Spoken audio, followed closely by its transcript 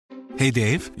Hey,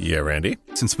 Dave. Yeah, Randy?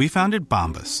 Since we founded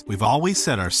Bombas, we've always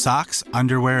said our socks,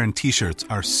 underwear, and T-shirts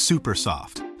are super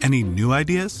soft. Any new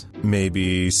ideas?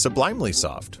 Maybe sublimely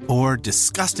soft. Or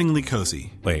disgustingly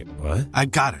cozy. Wait, what? I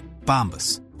got it.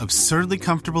 Bombas. Absurdly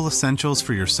comfortable essentials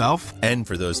for yourself and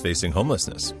for those facing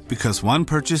homelessness. Because one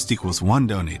purchased equals one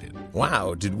donated.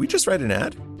 Wow, did we just write an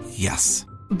ad? Yes.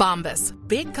 Bombas.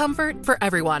 Big comfort for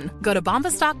everyone. Go to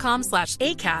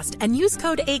bombas.com/ACAST and use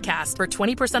code ACAST for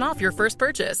 20% off your first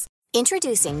purchase.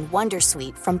 Introducing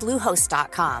Wondersuite from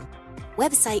Bluehost.com.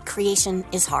 Website creation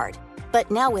is hard, but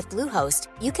now with Bluehost,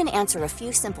 you can answer a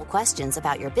few simple questions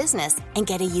about your business and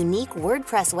get a unique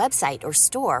WordPress website or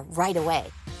store right away.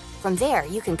 From there,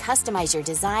 you can customize your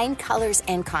design, colors,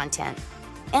 and content.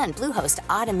 And Bluehost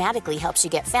automatically helps you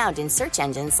get found in search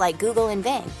engines like Google and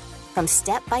Bing. From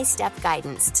step-by-step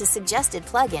guidance to suggested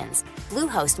plugins,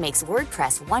 Bluehost makes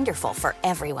WordPress wonderful for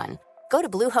everyone. Go to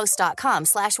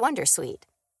bluehost.com/wondersuite.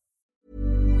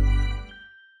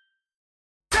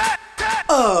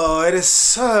 Oh, it is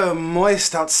so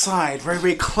moist outside, very,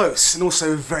 very close, and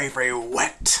also very, very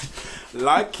wet.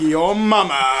 Like your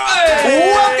mama.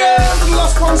 Hey! Welcome to the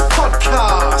Lost Ones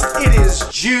podcast. It is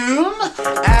June,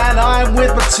 and I'm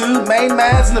with my two main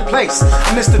mans in the place,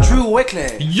 Mr. Drew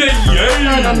Wickley.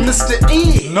 Yeah. And Mr.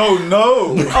 E. No.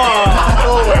 Oh,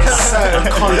 always so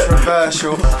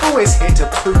controversial. Always here to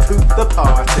poo-poo the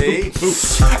party.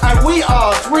 And we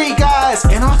are three guys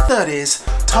in our 30s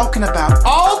talking about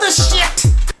all the shit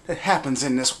that happens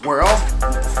in this world.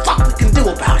 What the fuck we can do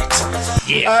about it?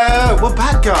 Yeah. We're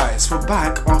back, guys. We're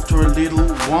back after a little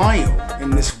while in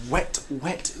this wet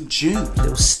June. A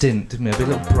little stint, didn't we? A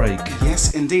little break.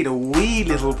 Yes, indeed, a wee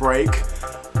little break,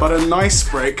 but a nice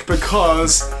break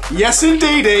because, yes,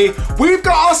 indeedy, we've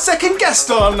got our second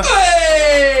guest on.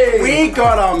 Hey! We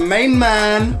got our main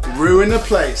man, Rue in the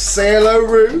place. Say hello,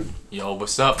 Rue. Yo,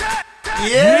 what's up?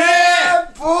 Yeah,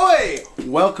 boy!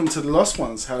 Welcome to the Lost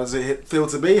Ones. How does it feel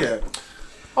to be here?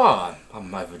 Oh,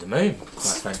 I'm over the moon,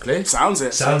 quite frankly. Sounds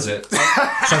it. Sounds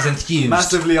enthused.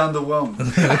 Massively underwhelmed.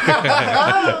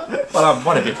 Well, I'm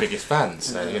one of your biggest fans,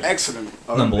 so yeah. Excellent.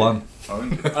 Number one.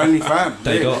 Only fan.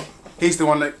 They got. He's the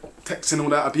one that texts in all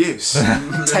that abuse.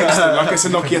 Texting like it's a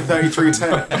Nokia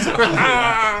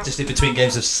 3310. Just in between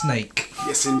games of Snake.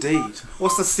 Yes, indeed.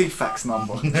 What's the CFAX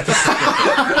number?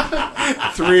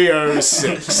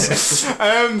 306.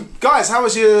 Guys, how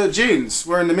was your Junes?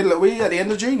 We're in the middle of, at the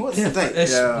end of June? What's the date?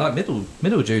 It's like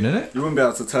middle June, isn't it? You wouldn't be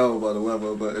able to tell by the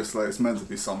weather, but it's meant to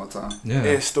be summertime. Yeah.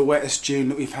 It's the wettest June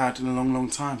that we've had in a long, long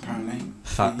time, apparently.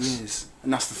 Facts. Years.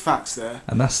 And that's the facts there.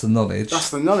 And that's the knowledge. That's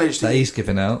the knowledge that he's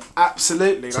giving out.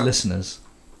 Absolutely. To listeners.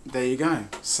 There you go.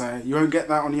 So you won't get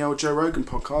that on the old Joe Rogan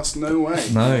podcast. No way.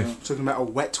 No. Talking about a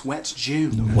wet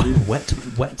June.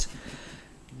 Wet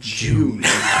June.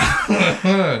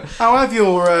 How have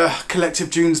your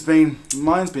collective Junes been?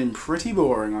 Mine's been pretty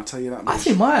boring, I'll tell you that much. I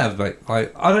think mine have, mate. I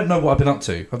don't know what I've been up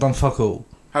to. I've done fuck all.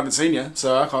 Haven't seen you,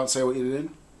 so I can't say what you're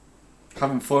doing.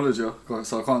 Haven't followed you,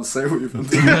 so I can't say what you've been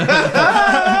doing.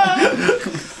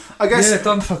 I guess. Yeah,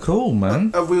 done fuck all,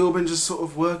 man. Have we all been just sort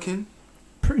of working?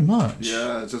 Pretty much.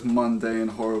 Yeah, just mundane,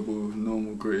 horrible,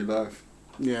 normal, gritty life.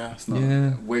 Yeah. It's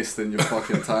not wasting your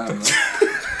fucking time, man.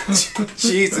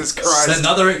 Jesus Christ. It's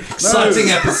another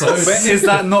exciting episode. But is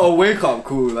that not a wake-up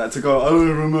call? Like to go, I don't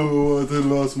remember what I did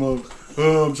last month.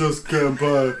 Oh, I'm just getting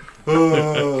by.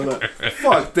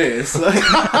 Fuck this.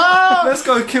 Let's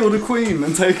go kill the Queen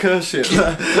and take her shit.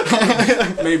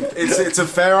 I mean, it's a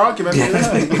fair argument.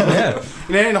 Yeah.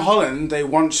 You know, in Holland, they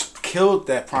once killed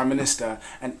their Prime Minister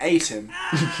and ate him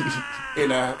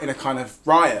in a kind of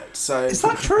riot. So is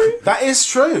that true? That is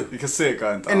true. You can see it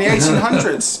going down. In the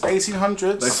 1800s.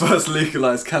 1800s. They first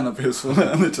legalised cannabis for it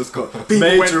and it just got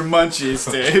major munchies,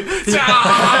 dude.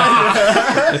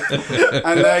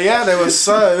 And they were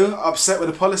so upset with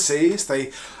the policies,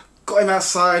 they got him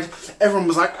outside. Everyone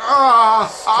was like,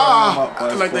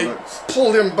 like they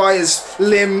pulled him by his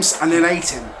limbs and then ate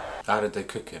him. How did they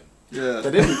cook him? Yeah.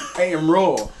 They didn't. Ate him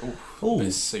raw. Ooh. Bit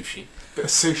of sushi.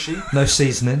 No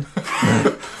seasoning.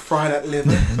 Fry that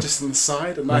liver just on the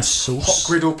side. A nice sauce. Hot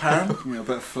griddle pan. Yeah, a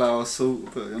bit of flour,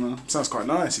 salt, but you know. Sounds quite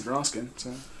nice if you're asking.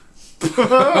 So.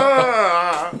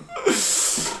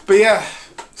 But yeah,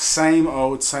 same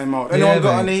old. Anyone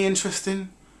got any interesting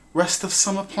rest of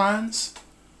summer plans?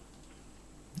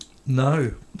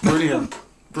 No. Brilliant.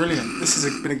 This has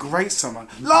been a great summer.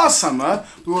 Last summer,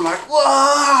 we were like,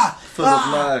 whoa! Full of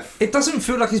life. It doesn't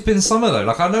feel like it's been summer though.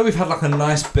 Like I know we've had like a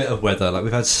nice bit of weather. Like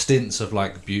we've had stints of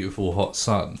like beautiful hot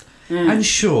sun. And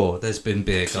sure, there's been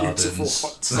beer gardens. Beautiful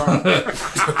hot sun.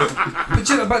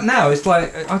 But now it's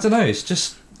like, I don't know, it's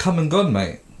just come and gone,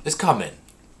 mate. It's coming.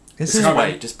 Is Just it?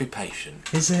 wait, just be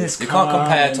patient. Is it? You can't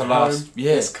compare to last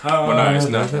year. It's come. Well, no, it's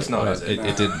not, is it?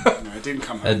 It didn't. No, it didn't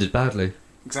come home. Ended badly.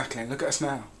 Exactly. Look at us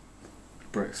now.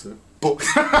 Brexit.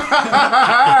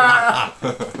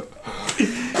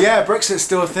 Yeah, Brexit's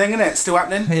still a thing, isn't it? Still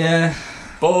happening. Yeah.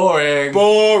 Boring.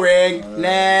 Boring.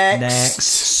 Next.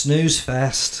 Snooze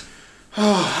fest.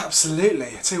 Oh, absolutely.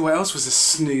 I tell you what else was a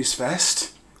snooze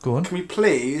fest. Go on. Can we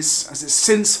please, as it's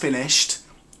since finished,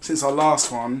 since our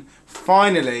last one,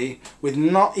 finally, with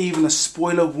not even a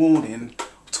spoiler warning,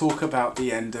 talk about the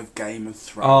end of Game of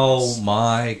Thrones. Oh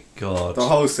my god. The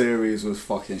whole series was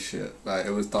fucking shit. Like,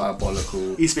 it was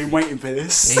diabolical. He's been waiting for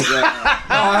this. No,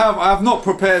 I have not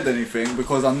prepared anything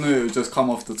because I knew it would just come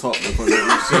off the top because it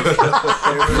was just...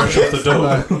 Fresh off the door.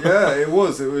 Like, yeah, it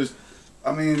was.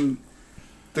 I mean...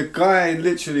 The guy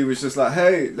literally was just like,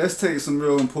 hey, let's take some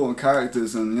real important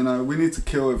characters and, you know, we need to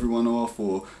kill everyone off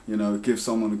or, you know, give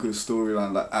someone a good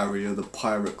storyline like Arya, the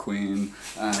pirate queen.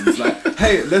 And it's like,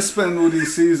 hey, let's spend all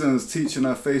these seasons teaching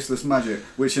her faceless magic,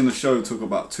 which in the show took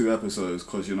about 2 episodes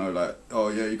because, you know, like, oh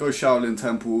yeah, you go Shaolin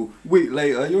Temple, week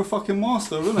later, you're a fucking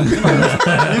master,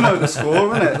 innit? You know the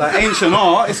score, innit? Like, ancient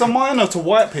art, it's a minor to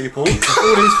white people, all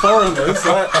these foreigners,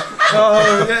 like,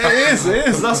 it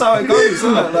is, that's how it goes,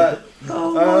 isn't it? Like,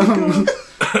 and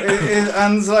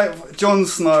like Jon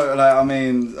Snow, like I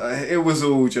mean, it was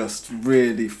all just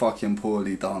really fucking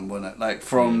poorly done, wasn't it? Like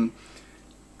from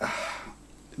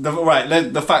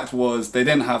the fact was they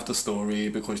didn't have the story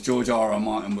because George R.R.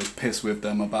 Martin was pissed with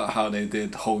them about how they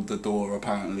did hold the door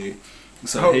apparently,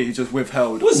 so he just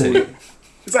withheld. Was it?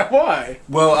 Is that why?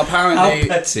 Well, apparently.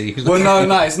 How petty. Well,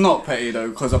 no, it's not petty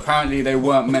though, because apparently they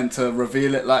weren't meant to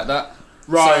reveal it like that.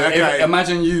 Right, so okay.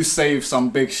 Imagine you save some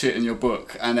big shit in your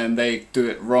book and then they do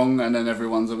it wrong and then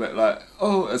everyone's a bit like,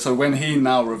 oh, so when he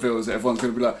now reveals it, everyone's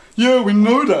going to be like, yeah, we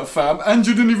know that, fam, and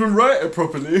you didn't even write it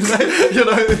properly. Like, you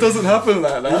know, it doesn't happen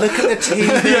like that. Look at the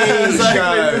TV Yeah,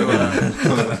 exactly.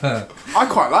 show. I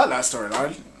quite like that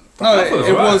storyline. No,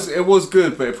 it was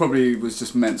good, but it probably was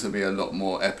just meant to be a lot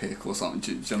more epic or something.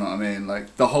 Do you know what I mean?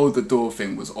 Like the hold the door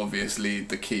thing was obviously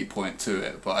the key point to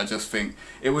it, but I just think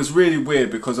it was really weird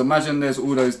because imagine there's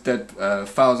all those dead,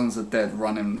 thousands of dead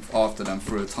running after them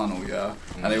through a tunnel, yeah,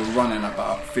 and they were running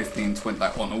about 15, 20,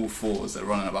 like on all fours. They're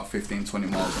running about 15, 20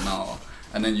 miles an hour,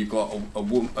 and then you got a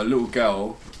little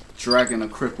girl dragging a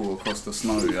cripple across the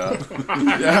snow, yeah.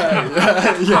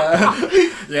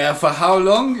 Yeah, for how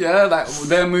long? Yeah, like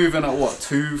they're moving at what,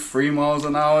 2-3 miles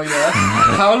an hour, yeah?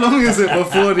 How long is it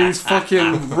before these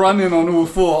fucking running on all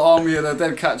 4 Army of the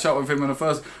Dead catch up with him in the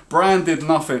first? Bran did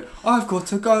nothing. I've got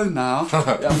to go now.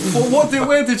 Yeah,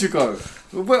 where did you go?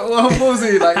 What was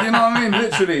he like? You know what I mean?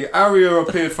 Literally, Arya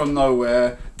appeared from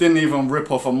nowhere. Didn't even rip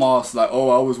off a mask. Like, oh,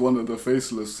 I was one of the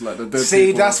faceless, like the dead.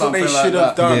 See, that's what they should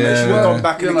have done. Yeah. They should have gone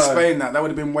back and You know. explained that. That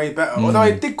would have been way better. Although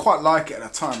I did quite like it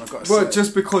at the time. I got to say. Well,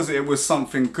 just because it was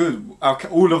something good,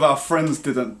 all of our friends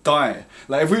didn't die.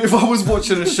 Like, if I was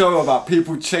watching a show about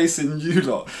people chasing you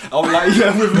lot, I'm like,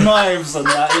 yeah, with knives and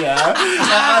that, yeah.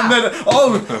 And then,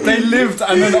 oh, they lived,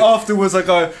 and then afterwards I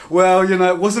go, well, you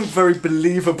know, it wasn't very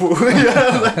believable.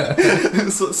 Yeah,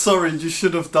 like, sorry, you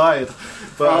should have died.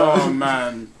 But, oh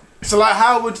man. So like,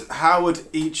 how would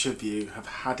each of you have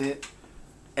had it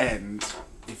end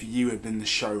if you had been the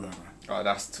showrunner? oh,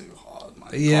 that's too hard, man.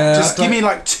 Yeah. Just give me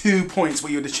like 2 points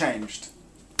where you would have changed.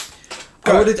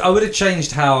 I would have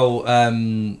changed how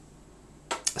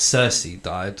Cersei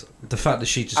died. The fact that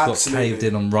she just Absolutely. got caved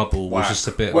in on rubble was just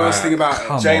a bit. Worst thing about it,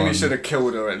 come Jamie on. should have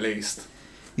killed her at least.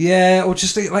 Yeah, or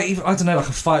just like even, I don't know, like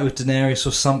a fight with Daenerys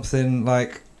or something.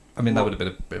 Like, I mean, that would have been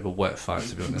a bit of a wet fight,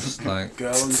 to be honest. Like,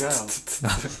 Girl and girl.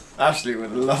 Ashley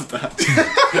would have loved that.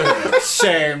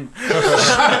 Shame.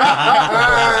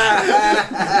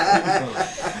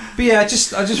 but yeah, I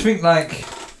just think like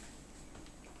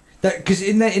that because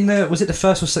in the was it the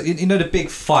first or second? You know the big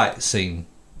fight scene,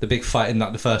 the big fight in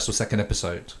like the first or second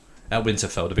episode at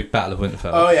Winterfell, the big battle of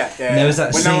Winterfell. Oh yeah. And there was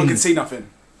that when scene, no one could see nothing,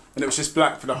 and it was just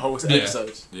black for the whole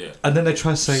episode. Yeah. and then they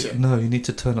try to say, Shit. no, you need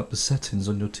to turn up the settings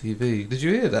on your TV. Did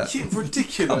you hear that? Yeah,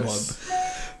 ridiculous. Come on.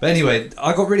 But anyway,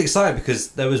 I got really excited because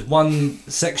there was one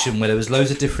section where there was loads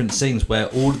of different scenes where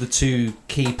all of the 2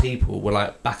 key people were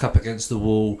like back up against the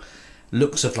wall,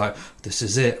 looks of like, this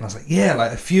is it. And I was like, yeah,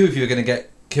 like a few of you are going to get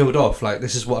killed off. Like,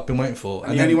 this is what I've been waiting for.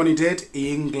 And the only one who did,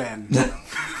 Ian Glenn.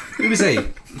 Who was he?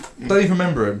 Don't even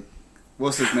remember him.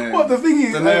 What's his name? Well, the thing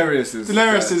is, Daenerys is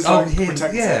like him,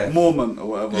 protector. yeah. Mormont or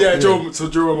whatever. Yeah, draw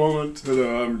a moment.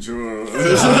 Hello, I'm Joe.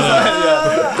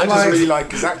 I just really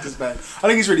like his actor's name. I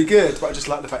think he's really good, but I just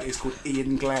like the fact he's called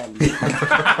Ian Glenn.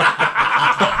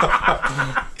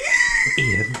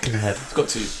 Ian Glad. It's got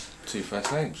 2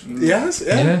 first names. Yes,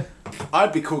 yeah. Yeah.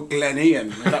 I'd be called Glenn Ian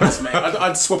if that was me.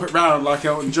 I'd swap it round like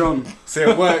Elton John. See,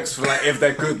 it works for like if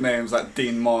they're good names like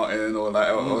Dean Martin or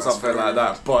like or something like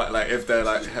that. But like if they're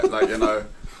like you know,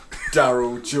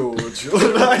 Daryl George, or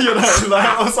like, you know, like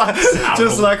I was like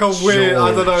just like a weird,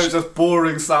 I don't know, just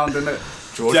boring sounding it.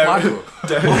 George Michael.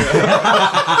 Yeah.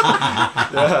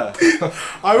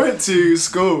 I went to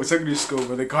secondary school,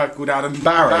 with a guy called Adam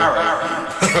Barry.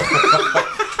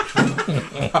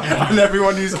 And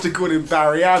everyone used to call him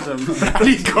Barry Adam, and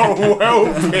he got well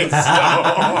pissed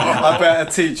off. I bet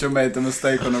a teacher made the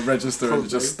mistake on a register and it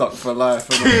just stuck for life.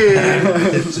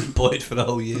 It was void for the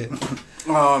whole year.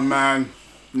 Oh man,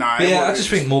 nah. But yeah, I just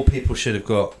think more people should have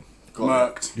got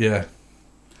murked. Yeah.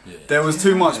 There was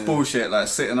too much bullshit, like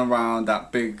sitting around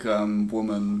that big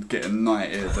woman getting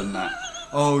knighted and that.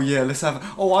 Oh yeah, let's have.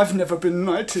 Oh, I've never been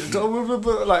knighted.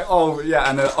 Like, oh yeah,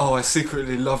 and then, oh, I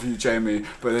secretly love you, Jamie.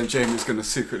 But then Jamie's gonna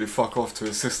secretly fuck off to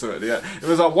his sister at the end. It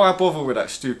was like, why bother with that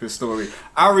stupid story?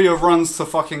 Arya runs to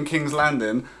fucking King's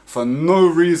Landing for no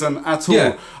reason at all.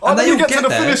 Yeah, Oh, and then they you all get to the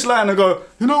there. finish line and go,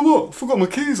 you know what? I forgot my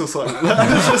keys or something. Like,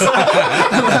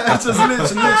 it's just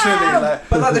literally like.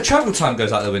 But like the travel time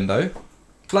goes out the window.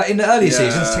 Like in the early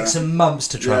seasons, it takes some months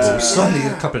to travel. Suddenly,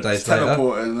 a couple of days later.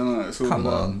 Teleporting, isn't it? It's all Come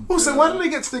like- on. Also, why don't they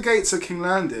get to the gates of King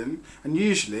Landing? And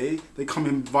usually they come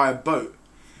in via boat.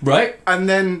 Right? And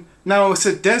then now it's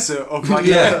a desert of like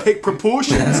Yeah. epic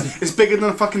proportions. It's bigger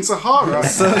than fucking Sahara.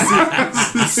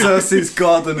 Cersei's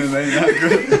gardening ain't that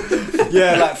good.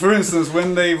 Yeah, like for instance,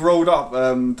 when they rolled up,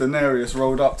 Daenerys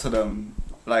rolled up to them,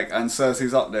 like, and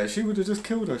Cersei's up there, she would have just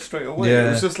killed her straight away. Yeah.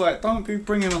 It was just like, don't be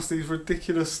bringing us these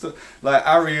ridiculous stuff. Like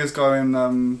Arya's going,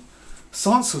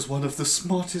 Sansa's one of the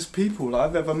smartest people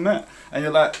I've ever met, and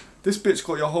you're like, this bitch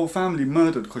got your whole family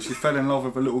murdered because she fell in love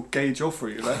with a little gay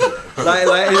Joffrey. Like, do you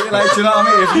know what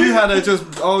I mean? If you had her just,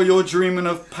 you're dreaming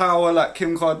of power like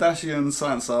Kim Kardashian,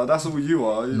 Sansa, that's all you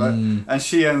are. You're like, and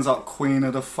she ends up Queen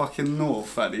of the fucking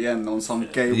North at the end on some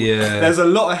gay. Yeah. There's a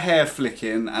lot of hair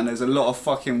flicking and there's a lot of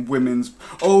fucking women's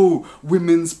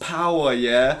power,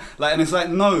 yeah. Like, and it's like,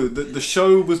 no, the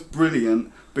show was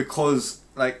brilliant because,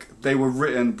 like, they were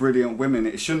written brilliant women.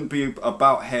 It shouldn't be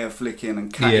about hair flicking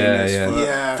and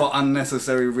cattiness for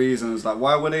unnecessary reasons. Like,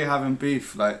 why were they having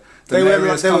beef? Like, They were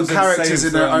Daenerys comes and characters saves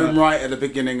in their them, own right at the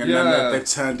beginning, and Yeah. then they've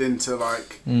turned into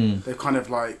like they've kind of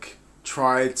like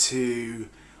tried to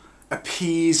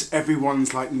appease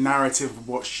everyone's like narrative of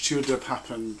what should have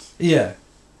happened. Yeah.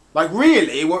 Like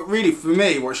really, what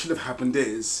should have happened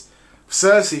is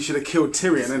Cersei should have killed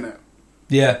Tyrion, innit?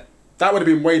 Yeah. That would have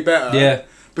been way better. Yeah.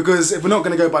 Because if we're not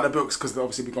going to go by the books, because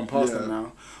obviously we've gone past them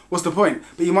now, what's the point?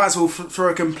 But you might as well throw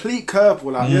a complete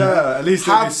curveball out there. Yeah, at least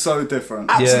it'd be so different.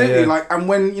 Absolutely, Yeah. like, and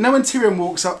when Tyrion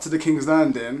walks up to the King's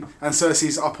Landing and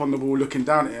Cersei's up on the wall looking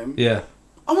down at him, Yeah.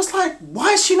 I was like, why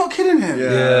is she not killing him?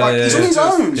 Yeah. Like, he's on his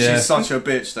own. Yeah. She's such a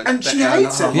bitch that, And she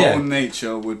hates her him. Yeah. whole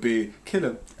nature would be kill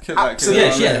him.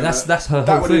 Absolutely. Yeah, that's her That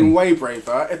whole would have been thing. way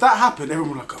braver. If that happened,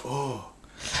 everyone would like, oh,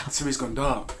 Tyrion gone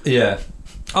dark. Yeah.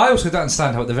 I also don't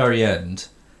understand how at the very end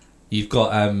you've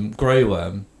got Grey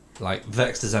Worm, like,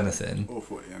 vexed as anything,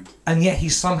 Awful at the end. and yet he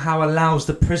somehow allows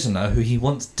the prisoner who he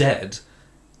wants dead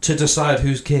to decide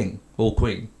who's king or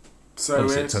queen. So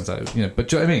Obviously, weird. it turns out, you know, but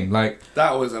do you know what I mean? Like,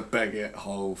 That was a bigot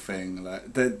whole thing.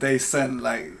 Like they sent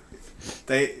like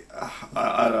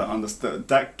I don't understand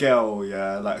that girl.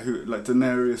 Yeah, like who like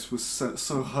Daenerys was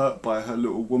so hurt by her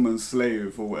little woman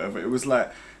slave or whatever. It was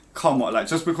like, come on, like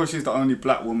just because she's the only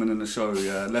black woman in the show,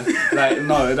 yeah. Like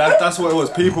no, that's what it was.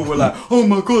 People were like, oh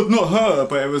my god, not her,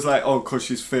 but it was like, oh, cause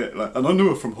she's fit. Like, and I knew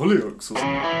her from Hollyoaks or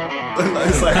something. Like,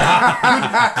 it's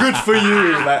like good for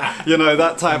you, like, you know,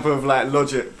 that type of like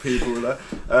logic. People, like,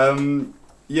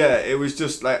 yeah, it was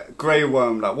just like Grey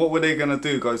Worm. Like, what were they gonna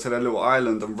do? Go to their little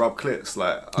island and rub clits?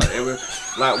 Like, it was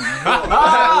like,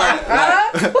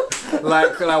 what,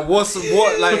 like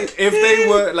what? Like, if they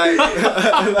were like,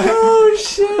 oh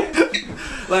shit!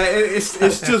 like it's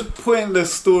just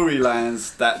pointless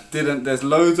storylines that didn't. There's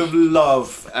loads of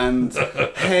love and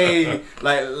hey,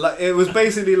 like it was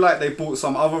basically like they brought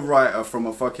some other writer from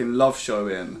a fucking love show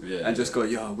in and just go,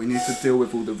 yo, we need to deal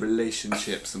with all the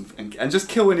relationships and just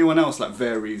kill anyone else like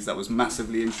Varys that was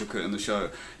massively intricate in the show.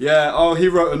 Yeah, oh, he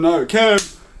wrote a note. Kim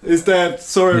is dead.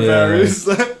 Sorry, Varys.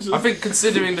 I think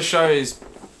considering the show is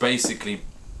basically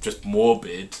just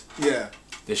morbid, Yeah.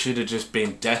 there should have just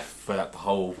been death for like, the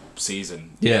whole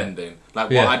season Yeah. ending.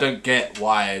 Like, Yeah. I don't get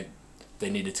why they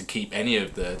needed to keep any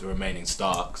of the remaining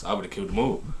Starks, I would have killed them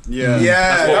all. Yeah,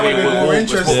 that would have been more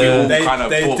interesting.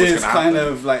 They did kind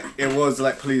of like, it was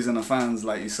like pleasing the fans,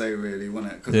 like you say, really,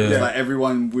 wasn't it? Because it was like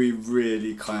everyone we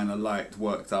really kind of liked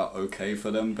worked out okay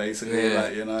for them, basically.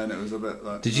 Like, you know, and it was a bit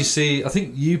like. Did you see? I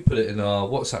think you put it in our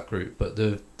WhatsApp group, but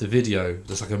the video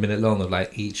that's like a minute long of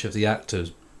like each of the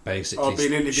actors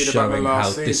basically showing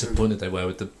how disappointed they were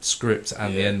with the script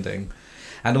and the ending.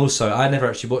 And also, I never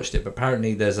actually watched it, but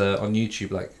apparently there's on YouTube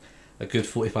like a good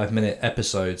 45-minute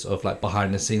episodes of like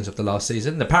behind the scenes of the last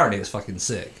season. And apparently it's fucking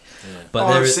sick. Yeah. But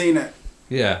I've seen it.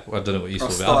 Yeah, well, I don't know what you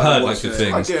thought of it. I've heard like good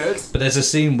things. I did. But there's a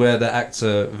scene where the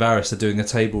actor Varys are doing a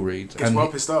table read. He's well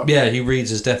pissed off. Yeah, he reads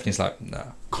his death and he's like,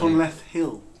 nah. Conleth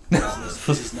Hill. What's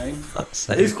his name?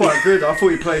 He's quite good. I thought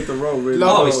he played the role really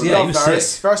well. He was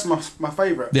Varys. Varys is my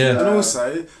favourite. Yeah. And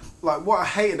also, like, what I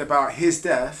hated about his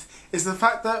death is the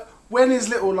fact that when his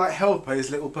little like helper,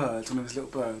 his little bird, one of his little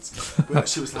birds,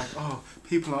 she was like, "Oh,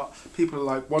 people are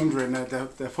like wondering,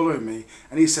 they're following me,"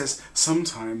 and he says,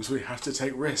 "Sometimes we have to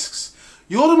take risks."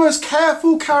 You're the most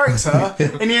careful character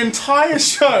in the entire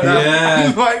show. Yeah.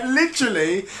 And, like,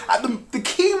 literally at the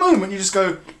key moment, you just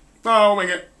go, "Oh my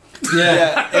god."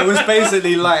 Yeah, it was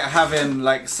basically like having,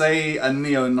 like, say a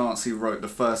neo-Nazi wrote the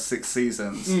first 6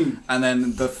 seasons, and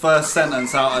then the first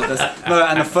sentence out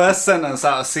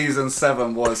of season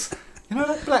 7 was, you know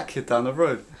that black kid down the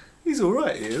road? He's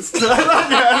alright, he is. And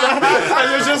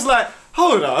you're just like,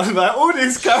 hold on, like, all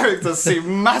these characters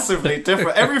seem massively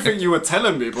different. Everything you were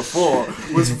telling me before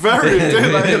was very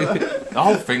different. The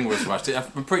whole thing was rushed.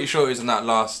 I'm pretty sure it was in that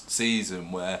last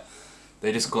season where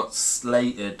they just got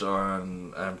slated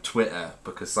on Twitter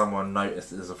because someone noticed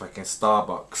there's a fucking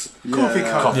Starbucks coffee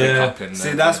cup in there.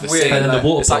 See, that's weird. And then the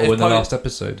water bottle like in the last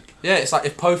episode. Yeah, it's like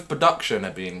if post-production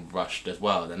had been rushed as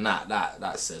well, then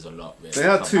that says a lot. Really. They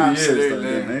had 2 years though,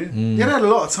 didn't they? Yeah, they had a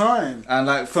lot of time. And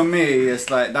like, for me, it's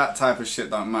like that type of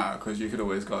shit don't matter because you could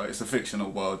always go, it's a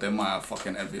fictional world, they might have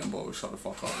fucking Evian bottles, shut the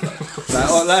fuck up.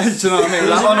 Like, do you know what I mean?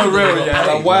 Like, on a real,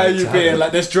 like, why are you being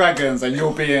like, there's dragons and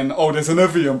you're being, oh, there's an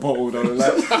Evian bottle though.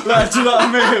 Like, do you know what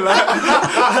I mean? Like,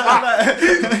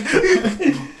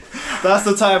 that's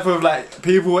the type of, like,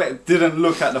 people didn't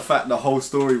look at the fact the whole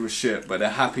story was shit, but they're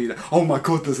happy that, oh my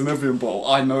god, there's an Evian bottle.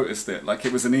 I noticed it. Like,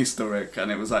 it was an Easter egg,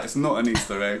 and it was like, it's not an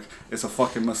Easter egg, it's a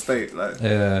fucking mistake. Like,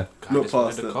 look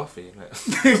past it. Coffee.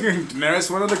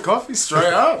 Daenerys wanted the coffee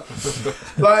straight up.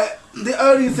 Like, the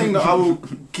only thing that I will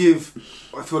give,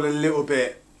 I feel a little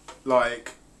bit,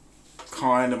 like,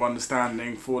 kind of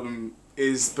understanding for them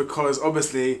is because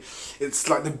obviously it's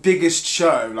like the biggest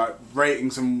show, like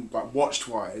ratings and like watched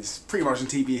wise, pretty much in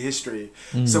TV history.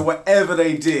 So whatever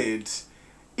they did,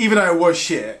 even though it was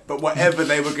shit, but whatever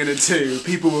they were gonna do,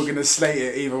 people were gonna slate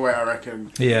it either way, I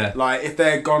reckon. Yeah. Like if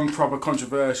they're gone proper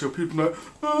controversial, people are like,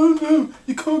 oh no,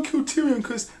 you can't kill Tyrion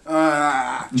because do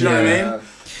you know what I mean?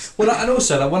 Well, and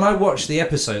also like when I watched the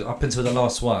episode up until the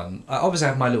last one, I obviously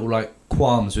have my little like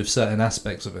qualms with certain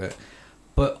aspects of it.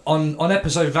 But on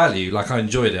episode value, like I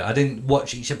enjoyed it. I didn't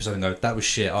watch each episode and go, that was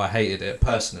shit, I hated it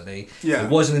personally. Yeah. It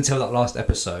wasn't until that last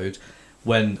episode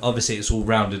when obviously it's all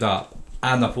rounded up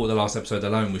and I thought the last episode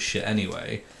alone was shit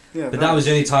anyway. Yeah, but that was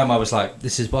the only time I was like,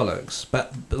 this is bollocks.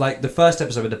 But like the first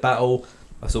episode with the battle,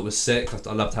 I thought was sick.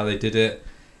 I loved how they did it.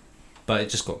 But it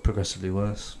just got progressively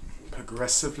worse.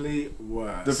 Progressively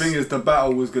worse. The thing is, the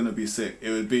battle was going to be sick. It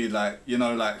would be like, you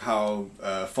know, like how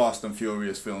Fast and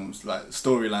Furious films, like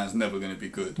storyline's never going to be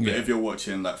good. But if you're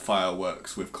watching like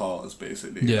fireworks with cars,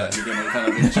 basically, like, you're going to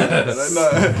kind of enjoy it. Like,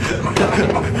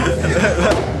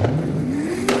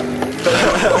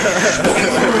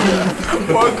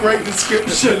 what a great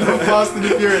description of Fast and the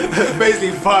Furious.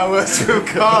 Basically fireworks with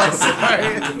cars.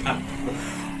 Right?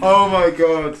 Oh my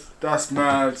god, that's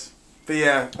mad. But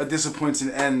yeah, a disappointing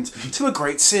end to a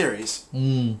great series. Are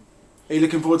you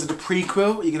looking forward to the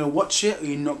prequel? Are you going to watch it or are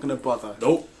you not going to bother?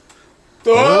 Nope.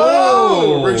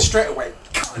 Oh! Root straight away.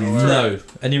 No.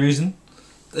 Any reason?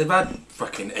 They've had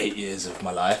fucking 8 years of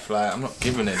my life. Like, I'm not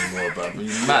giving any more, bro.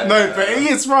 You mad? No, but he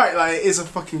is right. Like, it is a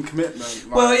fucking commitment.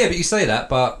 Like, Well, yeah, but you say that,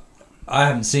 but I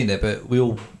haven't seen it, but we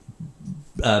all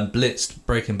blitzed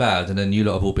Breaking Bad and then you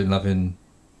lot have all been loving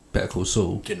Better Call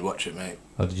Saul. Didn't watch it, mate.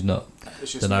 Oh, did you not?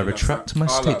 Then I me, retract my I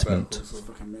like statement. It's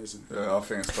fucking amazing. Yeah, I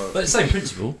think it's close. But it's the same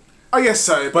principle. I guess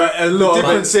so, but a lot of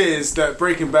difference is that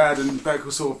Breaking Bad and Better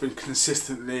Call Saul have been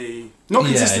consistently, not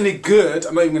consistently good.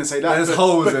 I'm not even going to say that. There's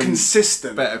holes but in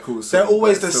consistent. Better Call Saul. They're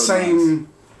always the same.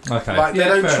 Nice. Okay. Like they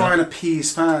don't fair try enough. and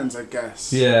appease fans, I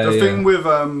guess. Yeah. The thing with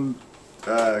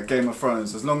Game of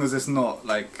Thrones, as long as it's not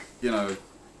like, you know,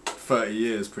 30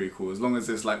 years prequel, as long as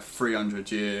it's like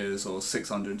 300 years or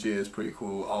 600 years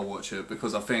prequel, I'll watch it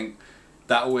because I think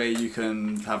that way you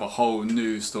can have a whole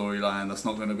new storyline that's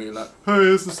not going to be like, hey,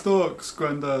 here's the Starks,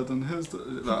 granddad, and here's the...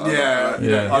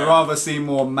 I'd rather see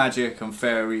more magic and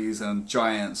fairies and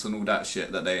giants and all that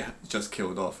shit that they just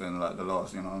killed off in like the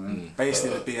last, you know what I mean?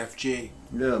 Basically the BFG.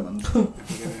 Yeah, man.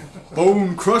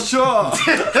 Bone Crusher!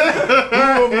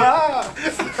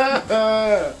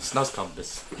 Snuzz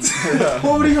Compass.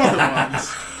 What were the other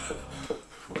ones?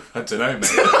 I don't know, mate.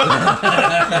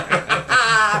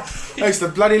 I used to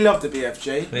bloody love the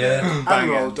BFG. Yeah. And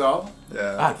Roald Dahl.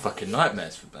 Yeah. I had fucking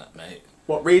nightmares with that, mate.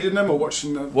 What, reading them or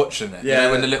watching them? Watching it. Yeah. You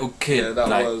know, when the little kid, that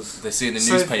like, was they see in the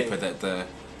Sophie. newspaper that the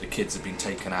kids have been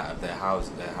taken out of their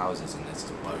houses and there's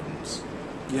still bones.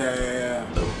 Yeah.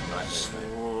 Nightmares,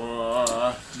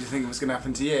 mate. Did you think it was going to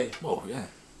happen to you? Oh, yeah.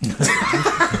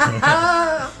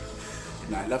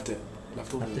 No, I loved it.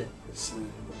 Loved all of it.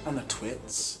 And the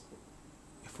Twits.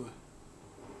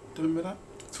 Do you remember that?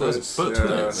 Twits. I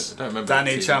don't remember.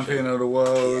 Danny, Champion of the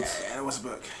World. Yeah, it was a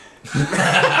book.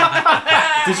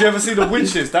 Did you ever see The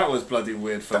Witches? That was bloody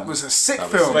weird film. That was a sick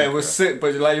film. But it was sick,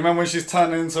 but like, you remember when she's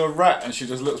turning into a rat and she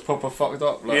just looks proper fucked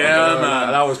up? Like, Yeah, man.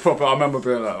 man. That was proper. I remember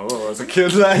being like, oh, as a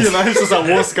kid, like, you know, it's just like,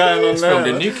 what's going on It's there? filmed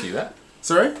in Newquay, that?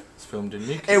 Sorry? It's filmed in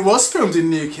Newquay. It was filmed in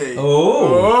Newquay. Oh.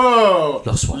 Oh.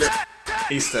 Lost one.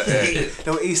 Easter egg.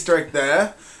 Little Easter egg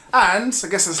there. And I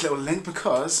guess there's a little link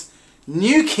because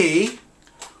Newquay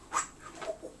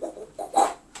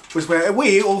was where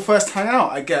we all first hung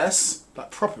out, I guess.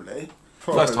 Like, properly.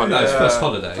 First holiday. No, it's first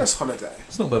holiday. First holiday.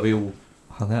 It's not where we all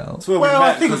hung out. It's where Well, we I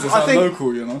met think- because it's I like think-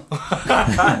 local, you know.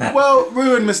 Well,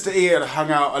 Rue and Mr. E had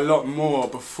hung out a lot more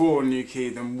before Newquay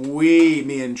than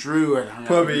me and Drew had hung out.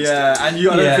 Probably, with yeah. Mr. E. And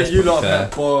you, I don't Yeah, think it's you lot fair.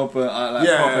 met Bob, like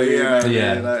Yeah, properly. yeah. maybe,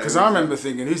 Yeah. like- Because I remember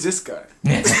thinking, who's this guy?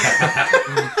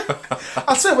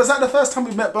 I swear, was that the first time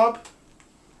we met Bob?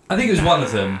 I think it was one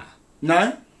of them.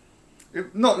 No?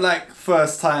 Not like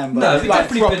first time, but No, we've like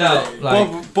definitely been out.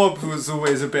 Like, Bob was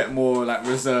always a bit more like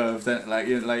reserved, and like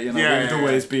you know, Yeah, it'd yeah,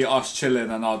 always be us chilling,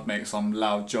 and I'd make some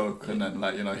loud joke, and then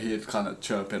like he'd kind of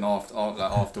chirp in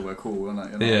after we're cool, and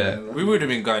like, Yeah. We would have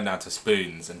been going down to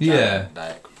Spoons and Yeah.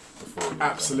 like before. We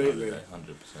Absolutely. 100%.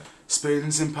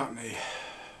 Spoons in Putney.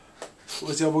 What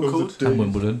was the other one called? and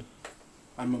Wimbledon.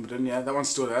 And Wimbledon, yeah, that one's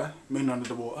still there. Moon Under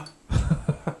the Water.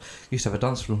 Used to have a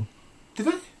dance floor. Did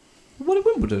they? What at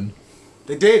Wimbledon?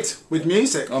 They did, with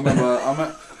music. I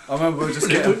remember just It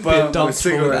getting would be a burnt with dance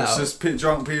floor cigarettes, now. just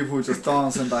drunk people just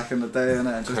dancing back in the day, and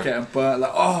just getting burnt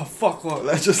like, oh fuck what,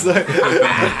 like just like,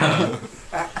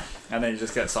 and then you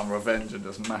just get some revenge and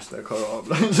just mash their car up,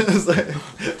 just like,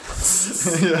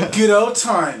 yeah. Good old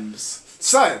times.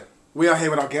 So, we are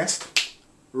here with our guest,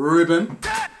 Ruben.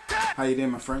 How you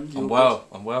doing, my friend? You I'm all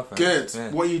well, thanks. good? Yeah.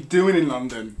 What are you doing in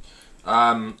London?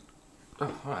 Alright.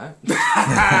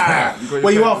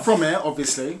 Well, you are from here,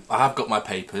 obviously. I have got my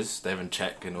papers. They're in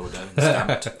check in order and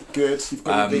stamped. Good. You've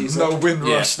got your visa. No wind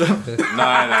Yeah. rush. No.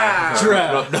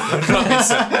 Not in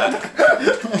September.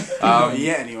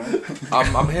 Yeah, anyway.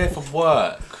 I'm here for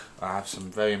work. I have some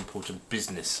very important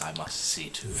business I must see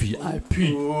to. VIP.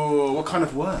 Ooh, what kind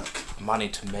of work? Money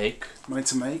to make. Money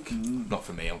to make? Not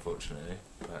for me, unfortunately.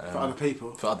 But, For other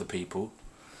people? For other people.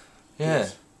 Yeah.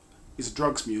 He's a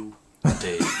drugs mule.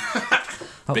 Indeed.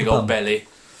 Up Big the old bum. belly.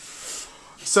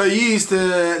 So you used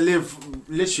to live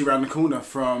literally around the corner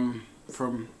from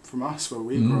us, where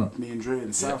we grew up, me and Drew in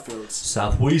Southfields.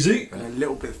 South Wheezy. And a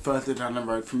little bit further down the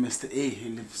road from Mr. E,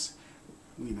 who lives,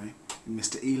 you know, in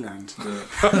Mr. E land.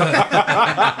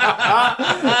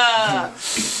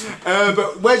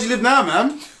 But where do you live now,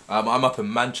 man? I'm up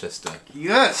in Manchester.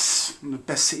 Yes, one of the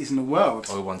best cities in the world.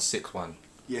 01661.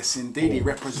 Yes, indeed,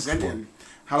 representing.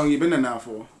 How long you been there now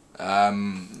for?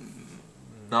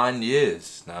 9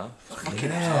 years now. Fucking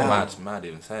hell. Mad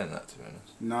even saying that, to be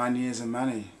honest. 9 years of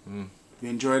money. You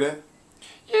enjoyed it?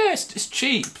 Yeah, it's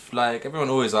cheap. Like, everyone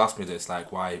always asks me this,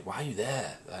 like, why are you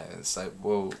there? Like, it's like,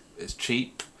 well, it's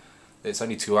cheap. It's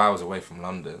only 2 hours away from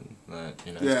London.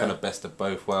 It's Yeah. kind of best of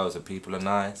both worlds. The people are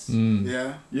nice.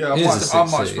 Yeah. Yeah, It is a sick I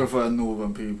much city. prefer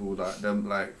northern people like them.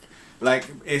 Like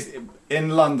it's, in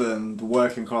London, the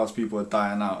working class people are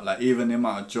dying out. Like even the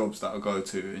amount of jobs that I go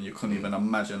to, and you couldn't even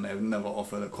imagine they've never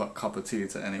offered a cup of tea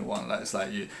to anyone. Like it's like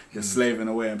you're slaving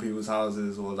away in people's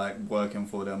houses or like working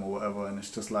for them or whatever, and it's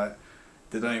just like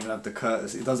they don't even have the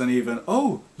courtesy. It doesn't even.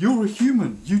 Oh, you're a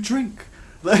human. You drink.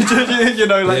 Like you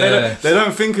know, like Yeah. they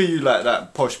don't think of you like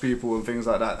that, posh people and things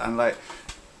like that, and like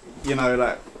you know,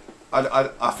 like.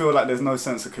 I feel like there's no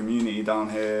sense of community down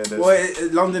here.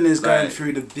 London is going like-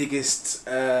 through the biggest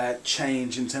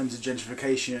change in terms of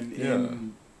gentrification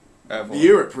in ever.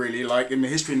 Europe, really, like in the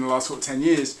history in the last sort of 10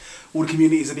 years, all the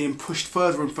communities are being pushed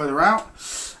further and further out.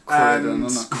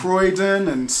 Croydon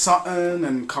and Sutton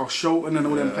and Carshalton and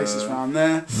all them places around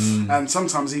there, and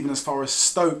sometimes even as far as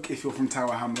Stoke if you're from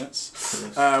Tower Hamlets,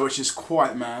 which is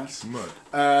quite mad.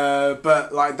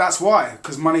 But like that's why,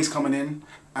 because money's coming in,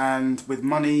 and with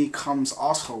money comes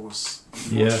assholes.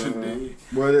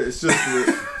 Well, it's just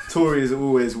Tories are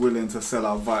always willing to sell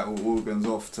our vital organs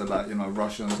off to like, you know,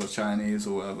 Russians or Chinese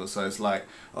or whatever. So it's like,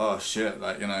 oh shit,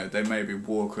 like, you know, they may be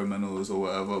war criminals or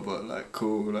whatever, but like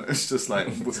cool. Like, it's just like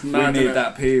we need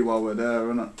that P while we're there,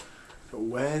 innit? But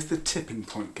where's the tipping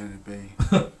point gonna be?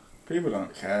 People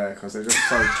don't care because they're just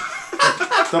so.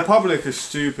 The public is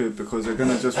stupid because they're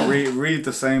gonna just read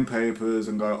the same papers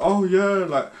and go, oh yeah,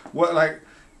 like what, like.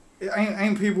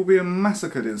 Ain't people being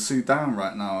massacred in Sudan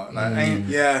right now?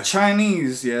 Like,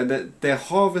 Chinese, they're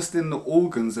harvesting the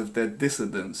organs of their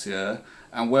dissidents,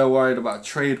 and we're worried about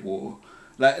trade war.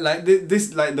 Like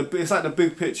this, like it's like the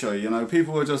big picture, you know.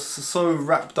 People are just so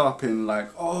wrapped up in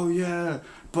like, oh yeah,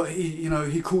 but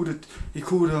he called a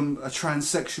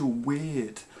transsexual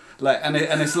weird. Like and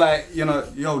it's like, you know,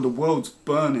 yo, the world's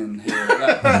burning here.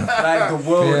 Like the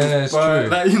world is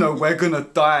burning. Like, you know, we're gonna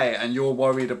die, and you're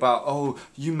worried about, oh,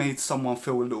 you made someone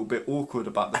feel a little bit awkward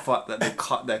about the fact that they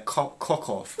cut their cock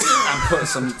off and put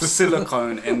some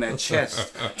silicone in their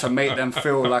chest to make them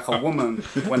feel like a woman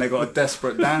when they got a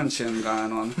desperate dancing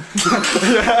going on.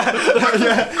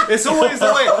 It's always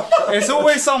the way. It's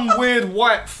always some weird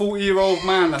white 40-year-old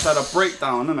man that's had a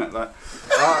breakdown, isn't it? Like.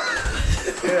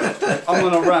 I'm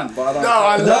on a rant, but I don't. No,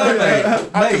 I love it, mate.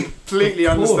 I completely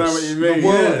understand what you mean. The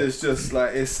world is just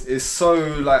like it's so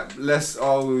like let's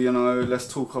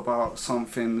talk about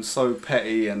something so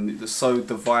petty and so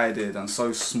divided and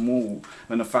so small,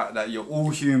 and the fact that you're all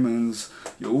humans,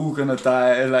 you're all gonna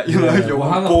die, like you know, you're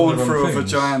born through a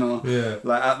vagina. Yeah.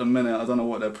 Like at the minute, I don't know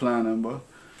what they're planning, but.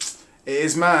 It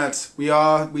is mad.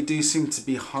 We do seem to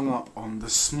be hung up on the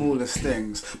smallest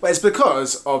things. But it's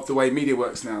because of the way media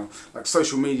works now. Like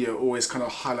social media always kind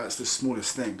of highlights the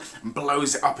smallest thing and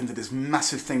blows it up into this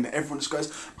massive thing that everyone just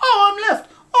goes, oh, I'm left.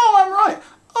 Oh, I'm right.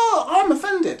 Oh, I'm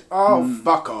offended. Oh,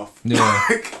 fuck off. Yeah.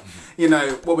 Like, you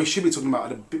know, what we should be talking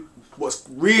about are what's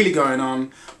really going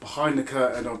on behind the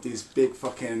curtain of these big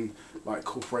fucking like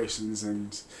corporations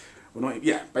and... We're not,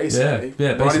 basically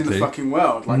running the fucking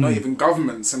world, like not even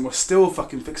governments, and we're still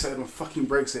fucking fixated on fucking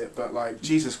Brexit. But like,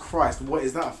 Jesus Christ, what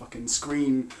is that a fucking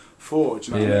screen for?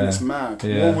 Do you know what I mean? It's mad.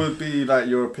 What would be like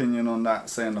your opinion on that?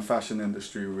 Say in the fashion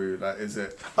industry, route, like, is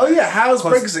it? Oh yeah, how's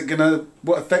Brexit gonna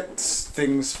affect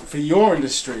things for your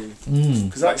industry?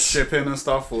 Because like shipping and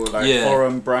stuff, or like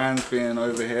foreign brands being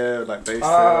over here, like based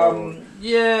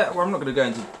here. Well, I'm not gonna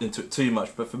go into it too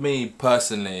much, but for me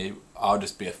personally, I'll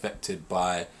just be affected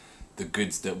by the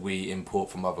goods that we import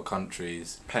from other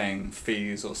countries, paying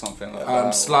fees or something like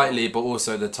that. Slightly, but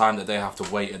also the time that they have to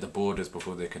wait at the borders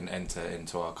before they can enter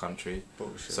into our country.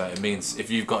 Bullshit. So it means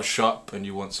if you've got a shop and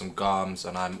you want some garms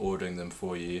and I'm ordering them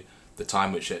for you, the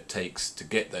time which it takes to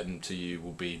get them to you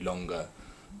will be longer.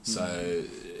 So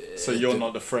you're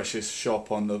not the freshest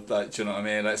shop on the, like, do you know what I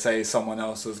mean? Like, say someone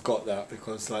else has got that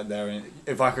because like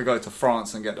if I could go to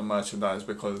France and get the merchandise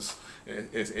because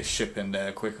it's shipping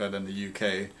there quicker than the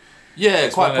UK. Yeah,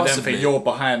 it's quite possibly. You're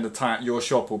behind the time. Your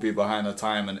shop will be behind the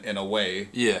time, in a way.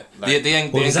 Yeah. Like,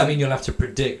 does that mean you'll have to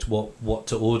predict what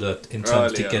to order in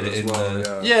terms to get it in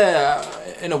the? Yeah,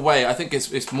 in a way, I think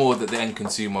it's more that the end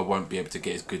consumer won't be able to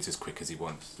get his goods as quick as he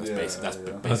wants. That's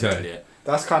basically it.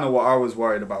 That's kind of what I was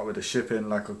worried about with the shipping.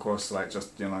 Like, of course, like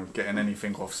just getting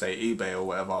anything off, say eBay or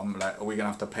whatever. I'm like, are we gonna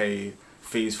have to pay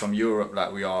fees from Europe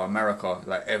like we are America?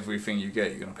 Like everything you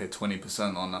get, you're gonna pay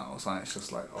 20% on that or something. It's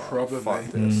just like, oh, probably fuck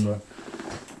this. So.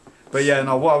 But yeah,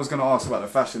 no. What I was gonna ask about the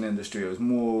fashion industry, it was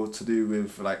more to do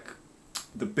with like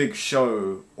the big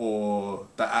show or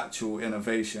the actual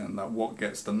innovation. Like what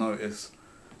gets the notice.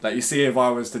 Like, you see, if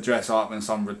I was to dress up in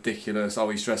some ridiculous,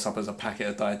 he's dressed up as a packet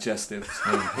of digestives.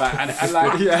 But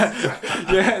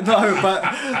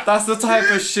that's the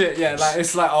type of shit, like,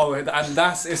 it's like,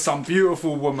 it's some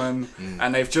beautiful woman,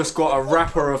 and they've just got a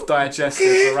wrapper of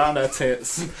digestives around her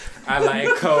tits, and like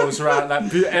it curls around,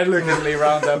 like elegantly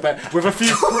around her back, with a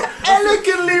few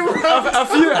elegantly around a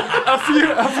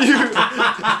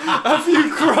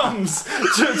few crumbs,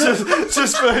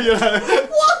 just for,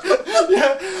 what?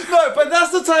 No, but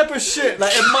that's the type of shit,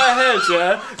 like, in my head,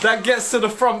 yeah, that gets to the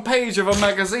front page of a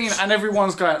magazine and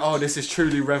everyone's going, oh, this is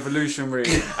truly revolutionary.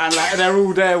 And, like, they're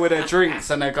all there with their drinks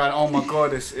and they're going, oh my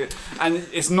God, and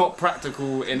it's not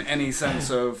practical in any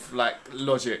sense of, like,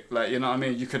 logic. Like, you know what I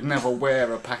mean? You could never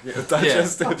wear a packet of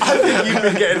digestive. I think you've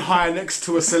been getting high next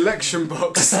to a selection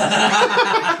box.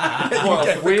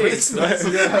 What, weird.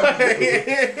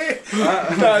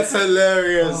 That's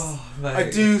hilarious. Oh, mate. I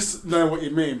do know what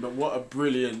you mean, but what a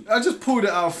brilliant... I just pulled it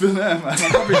out of thin air, man.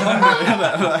 I'm probably hungry,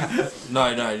 innit?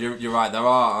 No, you're right. There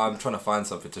are. I'm trying to find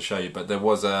something to show you, but there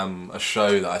was a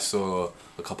show that I saw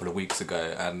a couple of weeks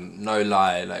ago, and no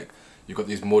lie, like you've got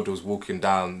these models walking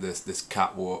down this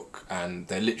catwalk, and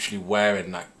they're literally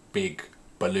wearing like big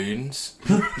balloons.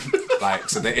 Like,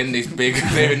 so they're in these big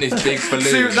balloons.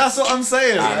 See, that's what I'm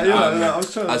saying. And, I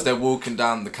was trying as they're walking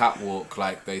down the catwalk,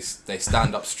 like they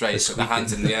stand up straight, put their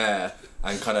hands in the air,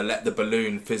 and kind of let the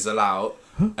balloon fizzle out,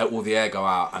 let all the air go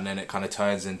out, and then it kind of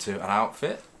turns into an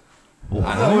outfit.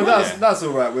 that's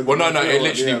all right. Well, no, it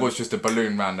literally was just a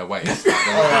balloon round the waist.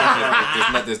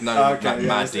 There's no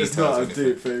mad details. It's not or a anything.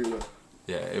 deep thing. But...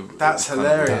 Yeah, that's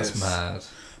hilarious. That's mad.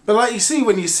 But like you see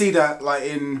when you see that like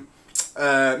in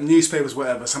newspapers,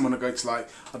 whatever, someone will go to like,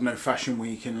 I don't know, Fashion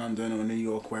Week in London or New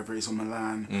York, wherever it is, or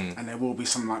Milan, and there will be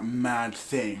some like mad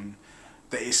thing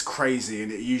that is crazy,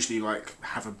 and it usually like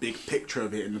have a big picture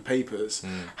of it in the papers.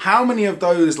 How many of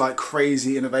those like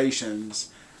crazy innovations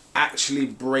actually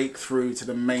break through to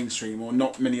the mainstream, or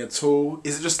not many at all?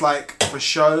 Is it just like for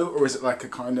show, or is it like a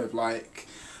kind of like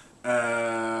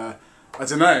I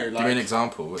don't know, like, give me an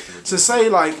example. So say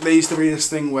like there used to be this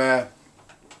thing where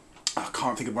I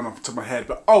can't think of one off the top of my head,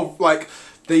 but like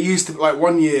they used to, like,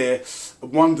 one year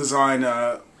one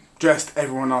designer dressed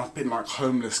everyone up in like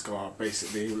homeless garb,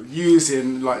 basically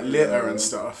using like litter and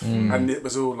stuff, and it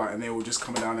was all like, and they were just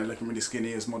coming down there looking really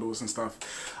skinny as models and stuff,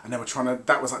 and they were trying to,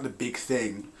 that was like the big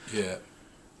thing. Yeah.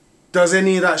 Does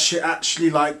any of that shit actually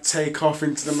like take off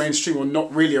into the mainstream, or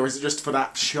not really, or is it just for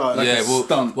that show? Like Yeah,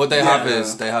 well, what they have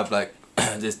is they have like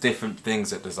there's different things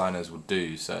that designers will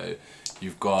do. So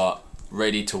you've got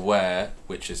ready to wear,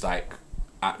 which is like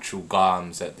actual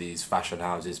garments that these fashion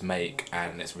houses make,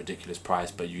 and it's a ridiculous price,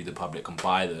 but you, the public, can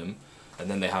buy them. And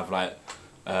then they have like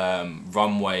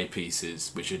runway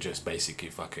pieces, which are just basically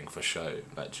fucking for show.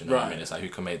 Like, do you know what I mean? It's like, who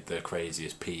can make the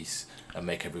craziest piece and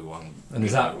make everyone. And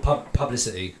is that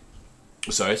publicity?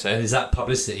 Sorry, say. And is that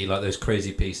publicity, like those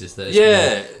crazy pieces that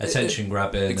are attention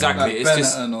grabbing? Exactly. Like It's Benetton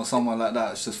just or someone like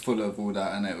that. It's just full of all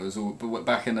that, and it was all. But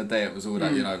back in the day, it was all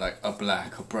that, you know, like a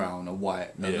black, a brown, a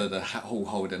white, all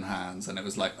holding hands, and it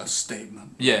was like a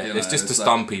statement. Yeah, you know? it's just to like,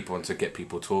 stun people and to get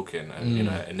people talking. And you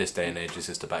know, in this day and age, it's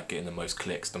just about getting the most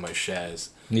clicks, the most shares.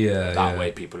 That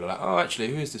way, people are like, oh, actually,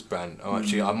 who is this brand? Oh,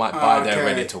 actually, I might buy their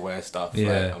ready to wear stuff.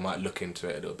 Yeah, like, I might look into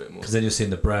it a little bit more. Because then you're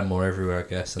seeing the brand more everywhere, I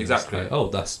guess. And exactly. Like, oh,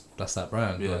 that's that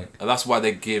brand. Yeah, like. and that's why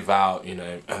they give out, you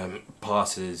know,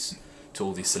 passes to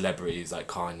all these celebrities like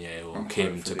Kanye or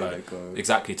Kim to go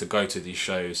to go to these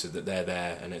shows, so that they're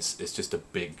there, and it's just a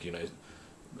big, you know,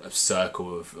 a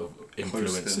circle of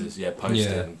influencers,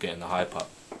 posting, getting the hype up.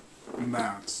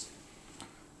 Mad.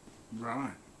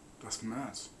 Right, that's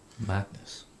mad.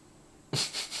 Madness.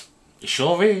 It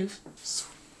sure is.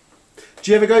 Do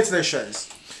you ever go to those shows?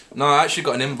 No, I actually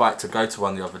got an invite to go to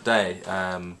one the other day,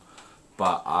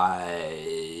 but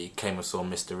I came and saw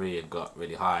Mr. E and got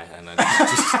really high, and I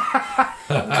just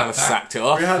kind of sacked it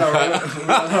off. You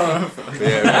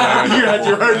had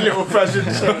your own little fashion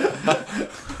show.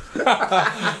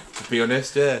 To be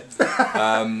honest, yeah.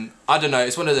 I don't know,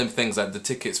 it's one of them things, like the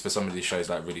tickets for some of these shows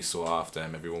like really sought after,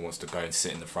 and everyone wants to go and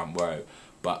sit in the front row,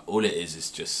 but all it is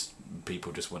just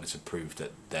people just wanted to prove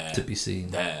that they're to be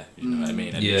seen there, you know what I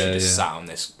mean, and literally just sat on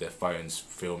their phones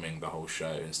filming the whole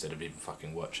show instead of even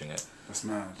fucking watching it. That's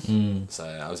mad. So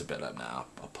I was a bit like, nah,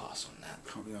 I'll pass on that.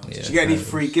 Can't be honest. Did you get any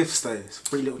free gift stays?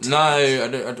 Free little tickets? No, I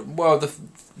don't. Well,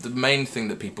 the main thing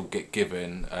that people get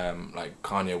given, like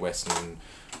Kanye West and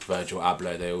Virgil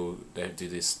Abloh, they do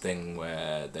this thing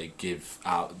where they give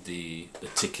out the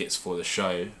tickets for the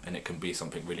show, and it can be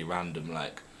something really random,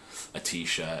 like a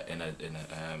T-shirt in a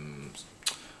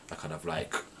kind of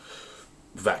like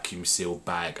vacuum sealed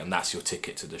bag, and that's your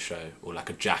ticket to the show, or like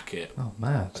a jacket. Oh,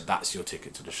 mad! And that's your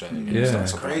ticket to the show.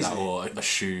 That's something crazy. like that, or a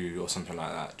shoe or something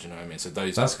like that. Do you know what I mean? So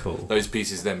that's cool. Those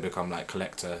pieces then become like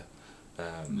collector's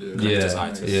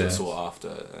items sought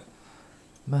after.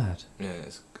 Mad. Yeah,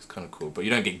 it's kind of cool, but you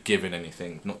don't get given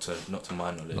anything, not to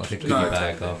my knowledge. Not a goodie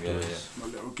bag afterwards. My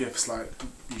little gifts, like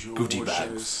usual goodie award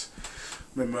bags. shows.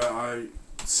 Remember, I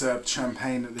served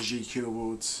champagne at the GQ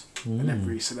Awards, and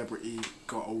every celebrity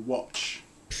got a watch,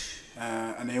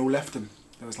 and they all left them.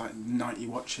 there was like 90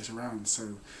 watches around, so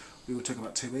we all took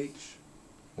about 2 each.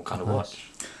 What kind of watch?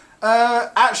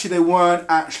 Actually, they weren't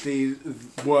actually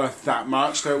worth that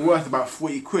much. They were worth about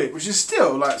 40 quid, which is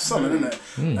still like something, isn't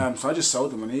it? So I just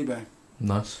sold them on eBay.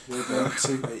 Nice. With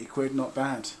 280 quid, not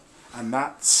bad. And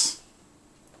that's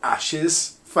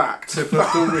Ash's fact. Tip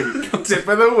of the week. Tip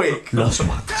of the week. Last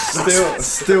one.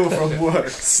 Still from work.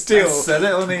 Still. Sell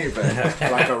it on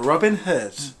eBay. Like a Robin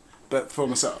Hood, but for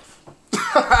myself.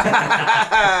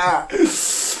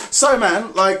 So,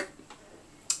 man, like,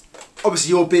 obviously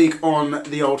you're big on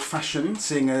the old fashioned,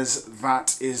 seeing as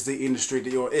that is the industry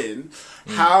that you're in.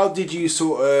 How did you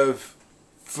sort of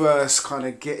first kind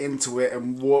of get into it,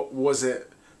 and what was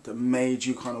it that made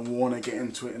you kind of want to get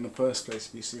into it in the first place,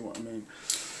 if you see what I mean?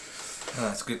 Oh,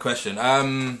 that's a good question. I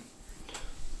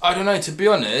don't know, to be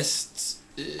honest,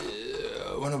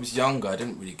 when I was younger I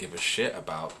didn't really give a shit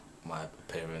about my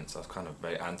appearance. I was kind of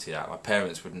very anti that. My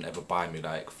parents wouldn't ever buy me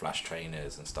like flash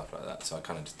trainers and stuff like that, so I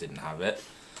kind of just didn't have it.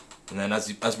 And then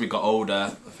as we got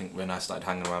older, I think when I started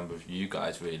hanging around with you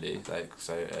guys, really, like,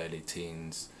 so early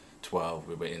teens, 12,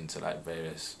 we were into like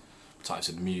various types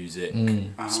of music,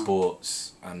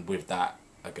 sports, and with that,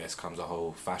 I guess, comes a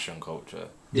whole fashion culture.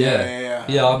 Yeah,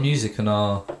 our music and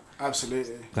our...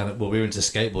 Absolutely. Kind of, well, we were into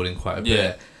skateboarding quite a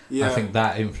bit. Yeah. I think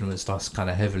that influenced us kind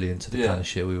of heavily into the kind of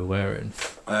shit we were wearing.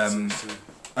 And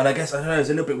I guess, I don't know, it's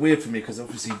a little bit weird for me because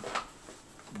obviously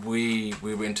we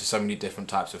were into so many different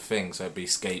types of things. So it'd be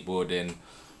skateboarding,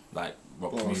 like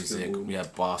rock music, we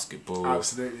had basketball.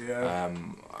 Absolutely, yeah.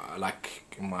 Like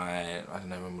I don't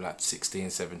know, when we were like 16,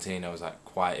 17, I was like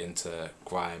quite into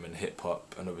grime and hip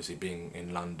hop, and obviously being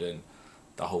in London,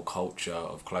 the whole culture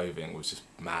of clothing was just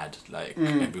mad. Like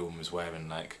everyone was wearing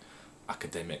like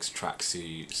academics,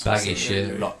 tracksuits, baggy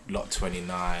shit, lot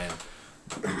 29.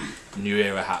 New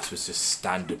Era hats was just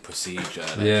standard procedure.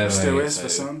 Like, yeah, still is for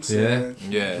some. So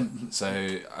yeah. So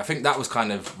I think that was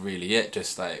kind of really it.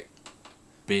 Just like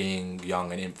being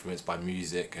young and influenced by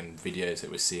music and videos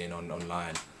that we're seeing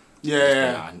online.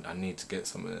 Yeah. I need to get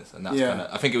some of this, and that's kind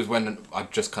of. I think it was when I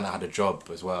just kind of had a job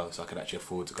as well, so I could actually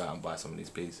afford to go out and buy some of these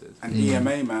pieces. And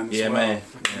EMA, man. As EMA, well.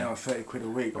 yeah. 30 quid a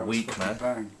week. A week, man.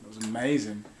 Bang. That was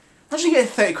amazing. Imagine getting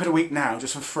 30 quid a week now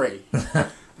just for free.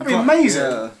 That'd be amazing.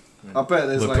 Yeah. I bet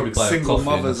there's like single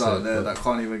mothers out there that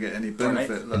can't even get any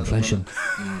benefit. Inflation.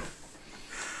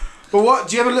 But what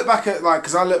do you ever look back at, like?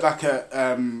 Because I look back at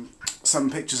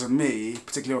some pictures of me,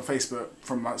 particularly on Facebook,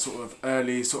 from like sort of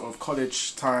early sort of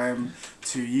college time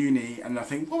to uni, and I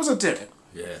think, what was I doing?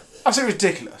 Yeah. Absolutely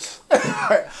ridiculous.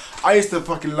 I used to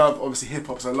fucking love, obviously, hip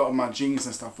hop, so a lot of my jeans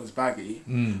and stuff was baggy,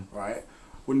 right?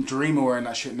 Wouldn't dream of wearing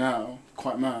that shit now.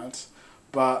 Quite mad.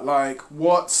 But like,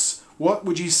 what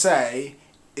would you say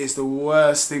is the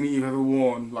worst thing that you've ever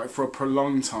worn, like for a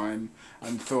prolonged time,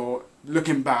 and thought,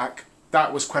 looking back,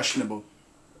 that was questionable?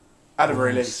 At the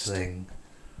very least.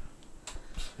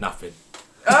 Nothing.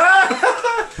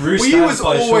 Well, you was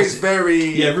always very...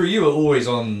 Yeah, you were always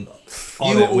on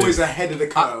you were always ahead of the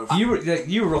curve. You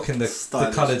were rocking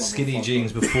the coloured skinny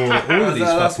jeans before all of these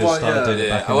fuckers started doing it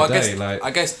back in the day.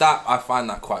 I guess that I find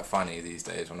that quite funny these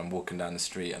days when I'm walking down the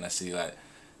street and I see like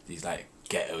these like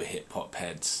ghetto hip hop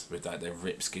heads with like their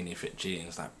ripped skinny fit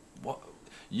jeans. Like, what?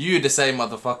 You're the same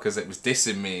motherfuckers that was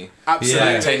dissing me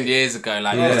absolutely 10 years ago.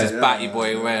 Like, you was this batty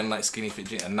boy wearing like skinny fit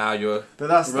jeans, and now you're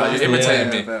you're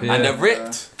imitating me, and they're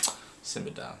ripped.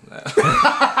 Simmer down.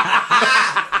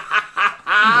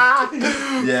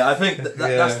 Yeah, I think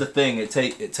that's the thing. It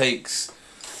takes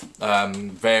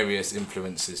various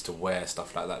influences to wear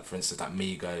stuff like that. For instance, like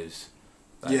Migos.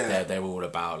 Like they're all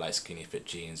about like skinny fit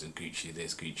jeans and Gucci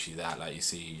this, Gucci that. Like you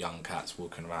see young cats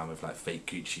walking around with like fake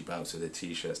Gucci belts with their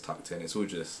t-shirts tucked in. It's all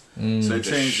just so they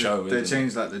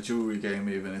changed like the jewelry game.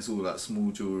 Even it's all like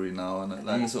small jewelry now, and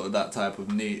like sort of that type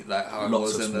of neat, like how it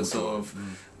was in the sort of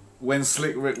when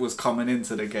Slick Rick was coming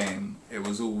into the game. It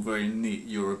was all very neat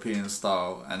European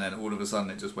style, and then all of a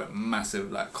sudden it just went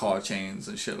massive like car chains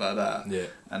and shit like that. Yeah,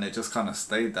 and it just kind of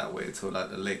stayed that way till like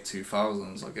the late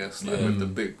 2000s, I guess. Like with the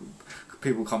big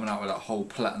people coming out with like whole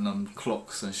platinum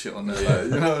clocks and shit on their like,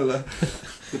 you know, like,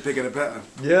 the bigger the better.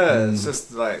 Yeah, it's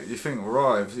just like you think,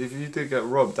 right, if you did get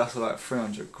robbed, that's like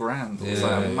 300 grand or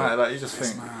something. Like you just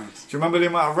think. Mad. Do you remember the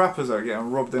amount of rappers that were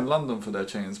getting robbed in London for their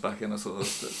chains back in the sort of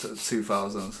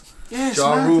 2000s? Yeah,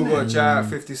 Ja Rule got jacked,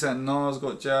 50 Cent Nas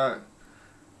got jacked.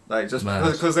 Like just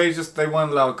because they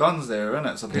weren't allowed guns there,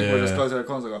 innit? So people would just go to their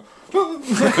cons and go.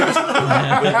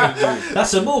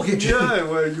 That's a mortgage. Yeah,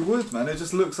 well you would, man. It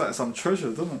just looks like some treasure,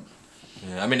 doesn't it?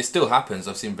 Yeah, I mean it still happens.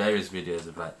 I've seen various videos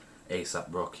of like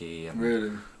ASAP Rocky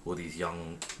and all these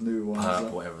young new ones, perp,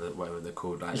 whatever they're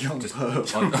called, like young just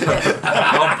perp. young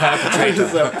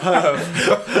perpetrators.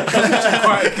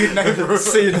 Quite a good name for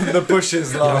Seen in the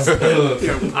bushes last.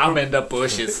 I'm in the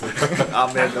bushes.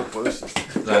 I'm in the bushes.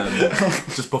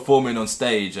 Just performing on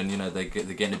stage, and they're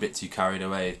getting a bit too carried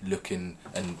away, looking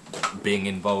and being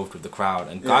involved with the crowd,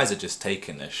 and guys are just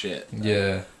taking their shit.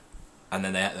 Yeah. And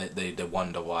then they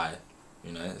wonder why.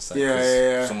 It's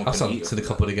like someone I've can eat seen a off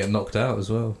couple that. to get knocked out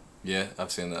as well. Yeah, I've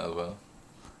seen that as well.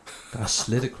 I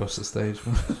slid across the stage.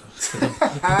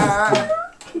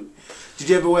 Did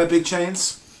you ever wear big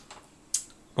chains?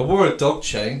 I wore a dog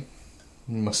chain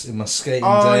in my skating days.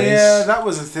 Oh yeah, that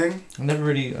was a thing. I never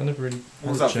really What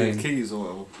was had that a for your chain. keys or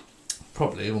whatever?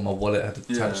 Probably, or my wallet had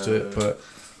attached to it, but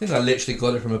I think I literally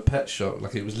got it from a pet shop.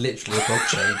 Like, it was literally a dog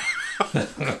chain.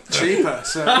 Cheaper,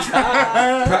 so.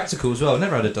 Practical as well.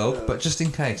 Never had a dog, but just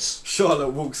in case. Charlotte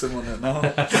walks him on it now.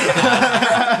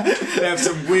 They have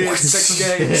some weird sex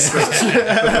games.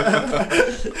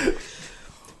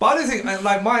 But I don't think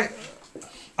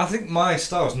I think my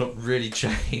style's not really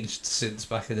changed since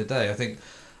back in the day. I think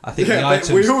the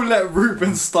items. We all let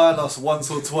Ruben style us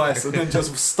once or twice and then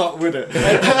just stuck with it.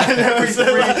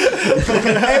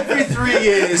 Every 3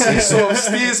 years, he sort of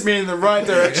steers me in the right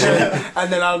direction,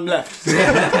 and then I'm left. And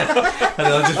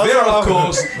then I just veer off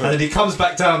course, and then he comes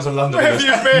back down to London and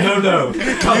goes, no,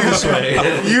 come this way.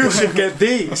 You should get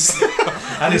these.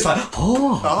 And it's like,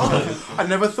 I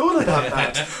never thought about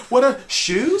that. What are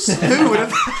shoes? Who would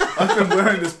have? I've been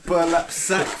wearing this burlap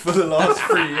sack for the last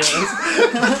 3 years.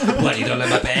 well, you don't like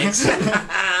my bags.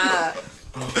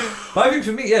 But I think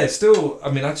for me, still,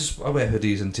 I mean, I wear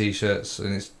hoodies and t-shirts,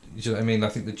 and it's, you know what I mean? I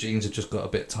think the jeans have just got a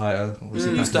bit tighter.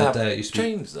 You used to have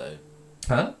chains though.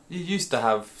 Huh? You used to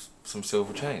have some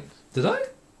silver chains. Did I?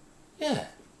 Yeah.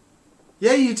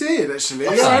 Yeah, you did actually.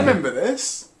 I've Yeah, I seen remember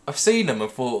this. I've seen them and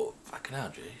thought, fucking hell,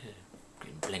 Jay, you're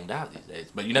getting blinged out these days.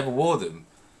 But you never wore them.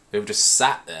 They were just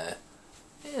sat there.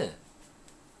 Yeah.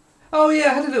 Oh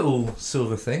yeah, I had a little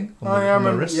silver thing on I my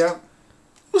remember. wrist. Yeah.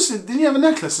 Also, didn't you have a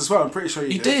necklace as well? I'm pretty sure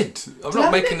you did. did. I'm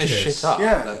not making this necklace? shit up.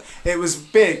 Yeah. Like, It was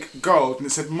big, gold, and it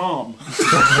said "Mom."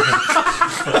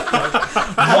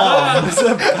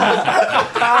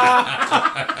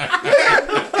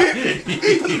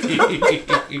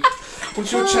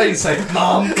 What's your chain say,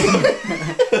 Mum?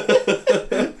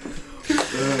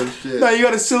 No, you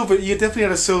had a silver. You definitely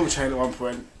had a silver chain at one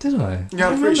point. Did I? Yeah,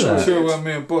 I'm pretty sure. I'm sure when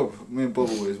me and Bob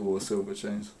always wore silver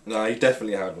chains. No, he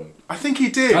definitely had one. I think he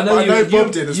did. I but I know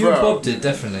Bob did as you well. and Bob did,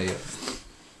 definitely.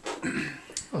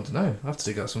 I don't know. I have to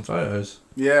dig out some photos.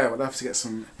 Yeah, we'll have to get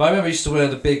some. But I remember I used to wear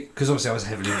the big, because obviously I was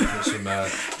heavily influenced from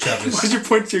Travis. Why'd you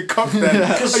point to your cock then?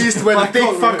 I used to wear the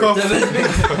big fuck off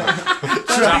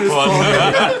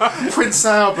Prince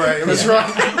Albert. It was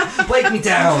right. Wake me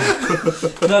down.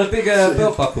 No, the big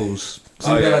belt buckles.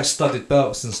 So you get like studded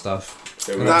belts and stuff.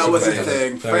 That was a famous.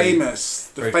 thing. Very- Famous.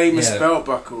 The very- famous yeah. belt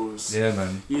buckles. Yeah,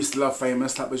 man. You used to love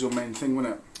Famous. That was your main thing,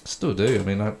 wasn't it? Still do. I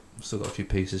mean, I've still got a few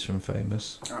pieces from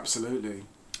Famous. Absolutely.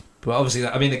 But obviously,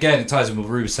 I mean, again, it ties in with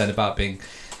what Rube was saying about being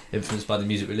influenced by the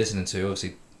music we're listening to.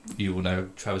 Obviously, you will know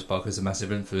Travis Barker's a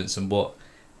massive influence, and what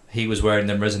he was wearing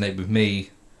then resonated with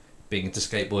me, being into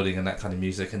skateboarding and that kind of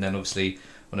music. And then obviously,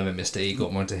 when I met Mr. E,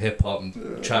 got more into hip hop,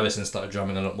 and Travis and started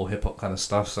drumming a lot more hip hop kind of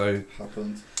stuff. So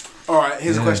Happened. All right,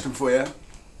 here's a question for you.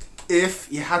 If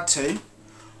you had to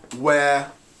wear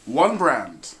one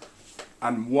brand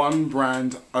and one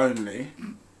brand only,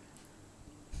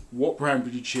 what brand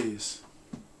would you choose?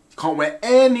 You can't wear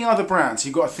any other brand, so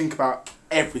you've got to think about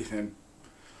everything.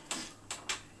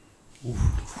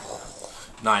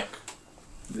 Nike.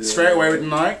 Yeah. Straight away with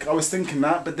Nike, I was thinking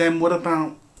that, but then what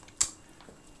about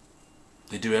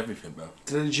They do everything, bro.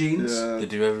 the jeans? Yeah. They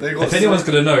do everything. They got if anyone's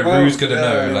gonna know, Well, Rube's gonna know.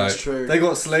 yeah, Like, That's true. They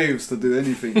got slaves to do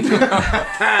anything. They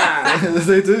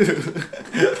do.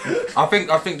 I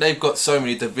think they've got so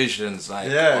many divisions,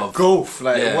 like of, golf,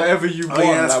 like Yeah. whatever you want,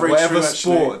 yeah, that's like very whatever true,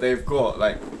 actually. sport they've got,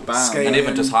 like bam. Skating. and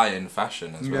even just high end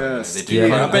fashion as well. Yeah, They do. Yeah, I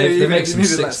man. bet They even make if some you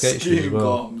needed sick like skate shoes as skiing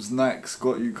well. garms, Nike's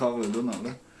got you covered, don't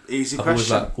they? Easy I've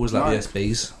question. always like Nike. the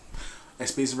SBs.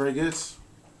 SBs are very good.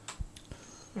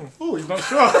 Oh, you're not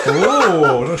sure.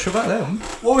 Oh, not sure about them.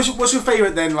 What's your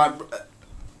favourite then, like,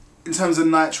 in terms of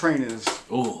Nike trainers?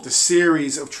 Ooh. The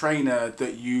series of trainer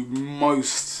that you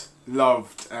most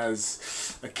loved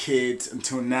as a kid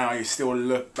until now, you still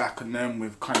look back on them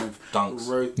with kind of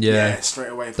dunks. Straight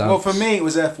away. Dunks. Well, for me, it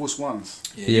was Air Force Ones.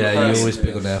 Yeah, you always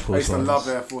pick on Air I Force used to Ones. love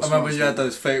Air Force I Ones. remember you had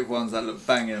those fake ones that looked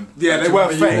banging. Yeah, Like, they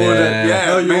were you fake. ordered- Yeah.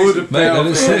 No, you amazing. ordered Mate, they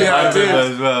were sick. Yeah, I did.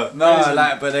 as well. No,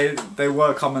 like, but they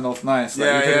were coming off nice. Like,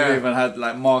 Yeah, you could have yeah. even had,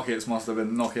 like, markets must have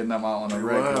been knocking them out on a They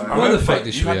regular. were, man. What the fuck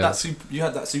did You had you that you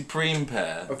had that Supreme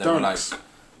pair Of that were like dunks.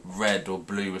 red or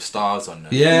blue with stars on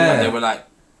them. Yeah. And they were like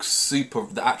super.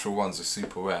 The actual ones are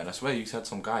super rare. And I swear you had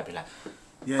some guy be like,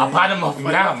 Yeah, I'll buy them off you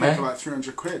now, for man. like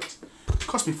 £300. It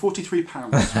cost me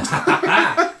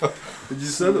 £43. Did you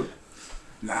sell them?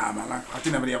 Nah, man, I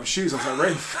didn't have any other shoes. I was like,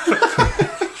 Rafe.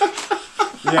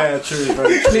 Yeah, true. Bro.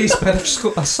 Please, Ben, I've just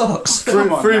got my socks.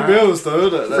 Come on, Free man. bills though,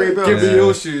 isn't it? Like, Free bills. Give me Yeah.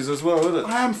 your shoes as well, isn't it?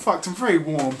 I am fucked. I'm very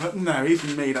warm, but no,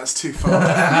 even me, that's too far.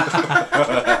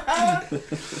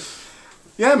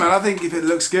 Yeah, man, I think if it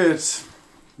looks good,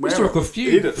 We used wear to rock a it.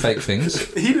 few fake things.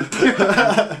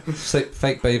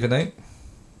 Fake bathing ape. A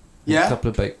Yeah,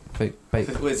 couple of fake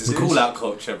 "Where's this Serious? call out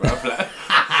culture, bro?" Like,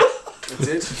 I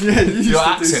did. Yeah, you used Your to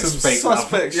do accent's some fake now.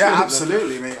 suspect shit. Yeah,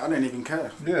 absolutely, mate. I don't even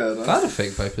care. Yeah, I had a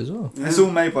fake babe as well. it's all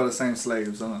made by the same slaves,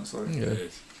 isn't it? So Yeah.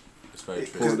 it's very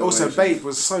true. Because also, Bape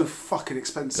was so fucking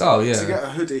expensive. Oh, yeah. To get a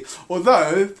hoodie.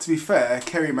 Although, to be fair,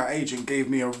 Kerry, my agent, gave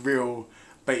me a real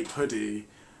Bape hoodie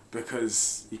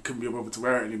because he couldn't be able to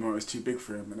wear it anymore. It was too big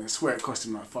for him, and I swear it cost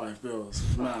him like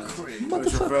 $5. Man, it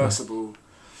was reversible.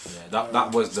 Yeah,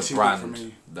 that was the It's too big for brand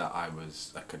me. that I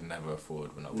could never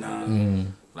afford when I was Nah. little.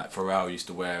 Like Pharrell used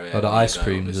to wear it. Oh, the and ice Nico,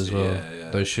 creams as obviously, well. Yeah.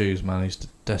 Those shoes, man. I used to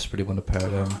desperately want a pair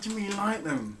of them. I didn't really like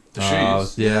them. The Oh,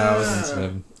 shoes. yeah, I was Yeah. into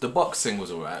them. The boxing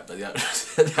was alright, but the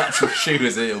actual shoe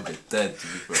was a little bit dead, to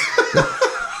be fair.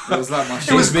 it was like my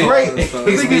It was shoes. great. So-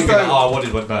 The thing is, though, I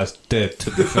wanted one nice dead, to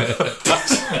be fair.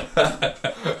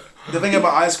 the thing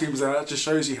about ice cream is that just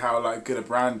shows you how like good a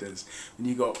brand is. When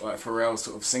you got like Pharrell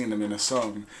sort of singing them in a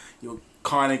song, you'll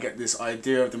kind of get this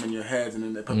idea of them in your head, and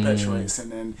then it perpetuates.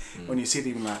 And then when you see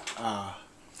them, you're like,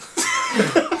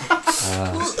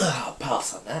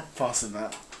 Pass on that. passing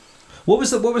that. What was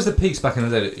the piece back in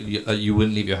the day that you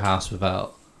wouldn't leave your house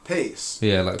without? Peace.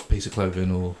 Yeah, like a piece of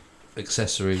clothing or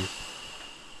accessory.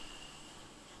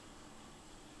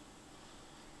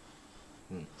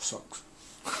 Socks.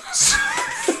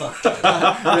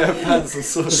 Yeah, pants and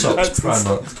socks. Socks,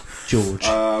 Primark, George.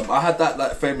 I had that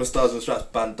like famous Stars and Straps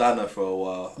bandana for a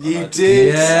while. and You I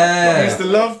did. Yeah. I used to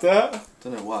love that.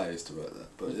 Don't know why I used to wear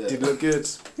that, but yeah. Did look good.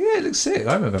 Yeah, it looks sick.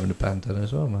 I remember having a bandana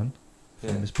as well, man.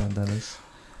 Famous bandanas.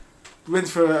 Went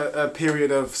for a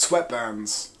period of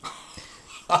sweatbands.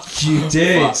 You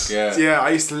did. Fuck, yeah. Yeah, I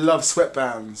used to love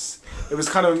sweatbands. It was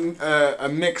kind of a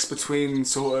mix between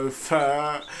sort of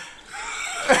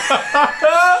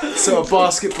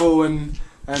basketball and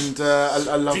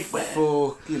a love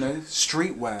for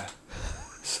streetwear.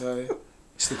 So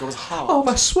used to go as hard. Oh,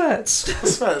 my sweats.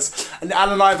 Sweats. And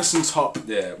Allen Iverson top.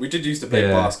 Yeah, we did used to play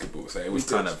Yeah. basketball, so it was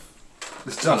kind of.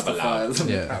 It's Kind of justified. allowed. isn't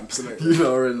it? Yeah. Absolutely. You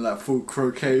lot are in like full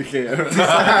croquet gear. She's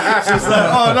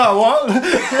like, oh no,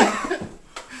 what?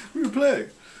 We were playing.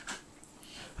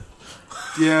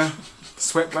 Yeah.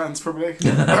 Sweatbands probably.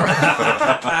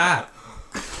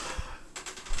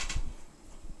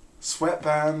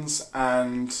 Sweatbands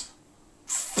and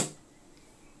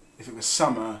if it was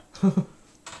summer,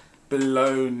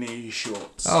 below knee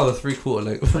shorts. Oh, the 3/4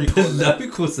 leg. Below,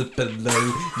 because the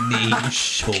below knee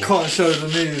short. Can't show the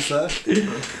knees, huh?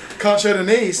 Can't show the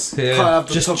knees. Yeah, Can't have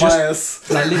the Tobias.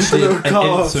 like literally Little an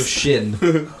calves. inch of shin.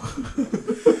 Do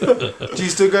you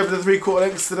still go for the 3/4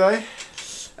 lengths today?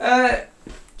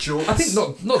 Jorts. I think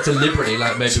not deliberately,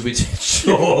 like maybe we did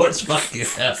shorts, fucking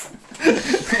hell.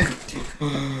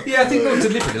 Yeah, I think not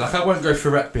deliberately. Like, I won't go for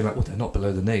rep being like, well, they're not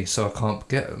below the knee, so I can't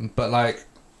get them. But, like,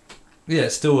 yeah,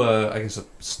 it's still, I guess, a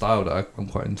style that I'm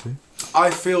quite into.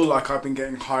 I feel like I've been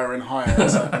getting higher and higher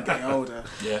as I've been getting older.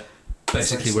 Yeah.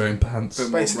 Basically wearing pants. Bit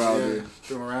more Basically, rowdy. yeah, a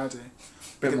bit more rowdy.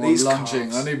 Bit Look at more these lunging.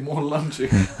 calves. I need more lunging.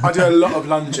 I do a lot of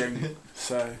lunging,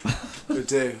 so I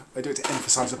do it to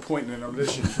emphasise a point in an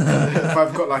audition. If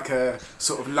I've got like a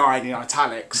sort of line in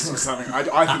italics or something, I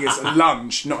think it's a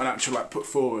lunge, not an actual like put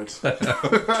forward. But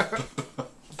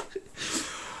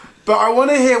I want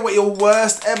to hear what your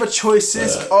worst ever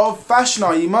choices of fashion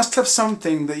are. You must have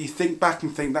something that you think back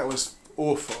and think that was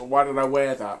awful. Why did I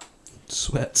wear that?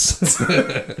 Sweats.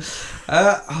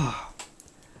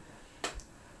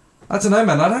 I don't know,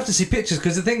 man. I'd have to see pictures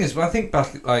because the thing is, when I think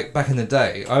back in the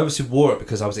day, I obviously wore it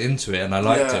because I was into it and I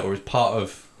liked Yeah. it, or it was part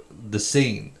of the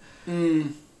scene.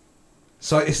 Mm.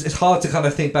 So it's hard to kind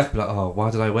of think back and be like, oh, why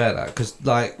did I wear that? Because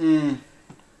like,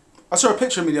 I saw a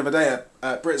picture of me the other day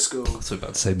at Brit School. I was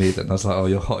about to say me then. I was like, oh,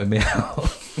 you're hotting me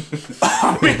out.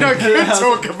 We're not going to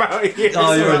talk about it.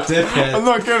 Oh, you're a dickhead. I'm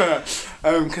not going to.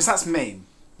 Because that's mean.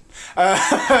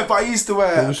 But I used to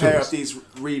wear a pair of these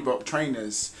Reebok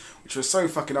trainers, which were so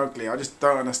fucking ugly. I just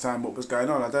don't understand what was going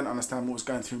on. I don't understand what was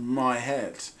going through my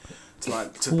head to buy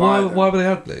them. Why were they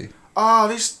ugly? Oh,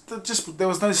 there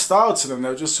was no style to them. They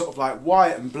were just sort of like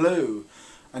white and blue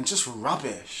and just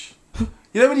rubbish.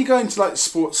 You know when you go into like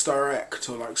Sports Direct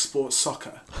or like Sports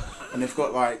Soccer and they've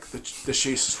got like the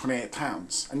shoes for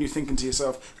 £28 and you're thinking to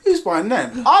yourself, who's buying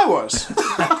them? I was.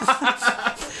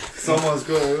 Someone's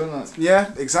got it, isn't it?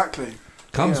 Yeah, exactly.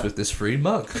 Comes with this free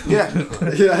mug. Yeah.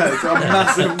 Yeah, it's a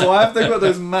massive. Why have they got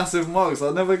those massive mugs?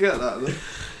 I never get that.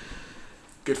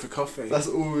 Good for coffee. That's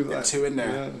all. Like, get 2 in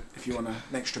there if you want an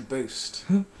extra boost.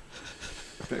 A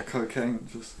bit of cocaine,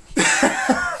 just.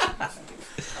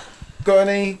 Got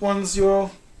any ones you're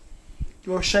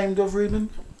ashamed of, Ruben?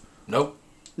 Nope.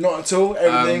 Not at all.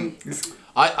 Everything.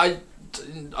 I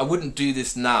wouldn't do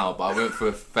this now, but I went through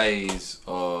a phase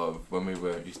of when we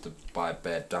used to buy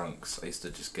bare dunks. I used to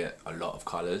just get a lot of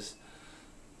colours,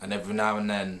 and every now and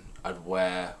then I'd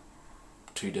wear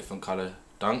 2 different colour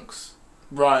dunks.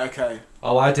 Right. Okay.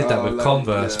 Oh, I did that with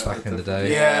Converse back in the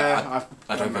day. Yeah,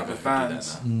 I don't remember if I do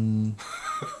that now.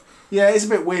 Yeah, it's a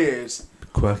bit weird.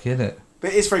 Quirky, innit?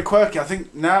 But it's very quirky. I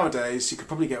think nowadays you could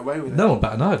probably get away with it. No one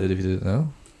better than I did if you did it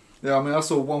now. Yeah, I mean, I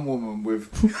saw one woman with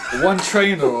one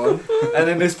trainer on and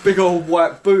then this big old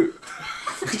white boot.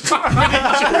 She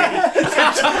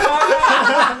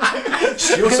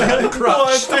also had a crutch.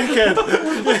 What a dickhead!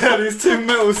 Yeah, these 2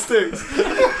 metal sticks.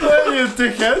 What you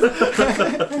dickhead?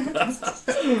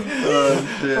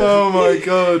 Oh my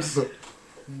god.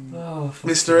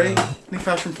 Mystery. Any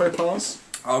fashion faux pas?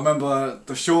 I remember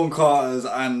the Sean Carters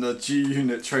and the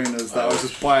G-Unit trainers that I was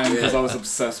just buying because I was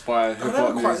obsessed by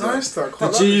hip-hop music. Quite nice though. The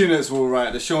G-Units were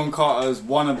alright. The Sean Carters,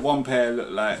 one pair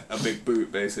looked like a big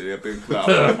boot, basically, a big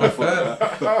like, my foot.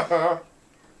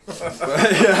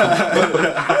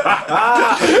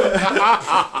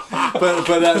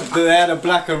 But they had a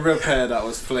black and red pair that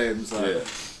was flames. Like. Yeah.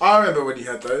 I remember when you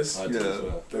had those. I did.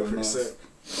 Well. They were pretty sick.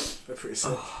 They're pretty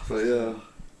sick. But yeah.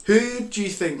 Who do you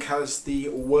think has the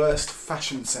worst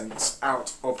fashion sense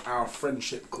out of our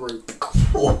friendship group?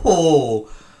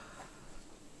 Oh.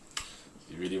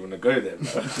 You really want to go there,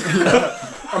 bro?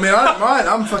 I mean, I don't mind.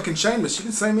 I'm fucking shameless. You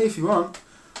can say me if you want.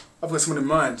 I've got someone in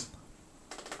mind.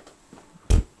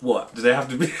 What? Do they have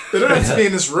to be? They don't have to be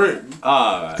in this room.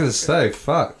 Ah. I was gonna say,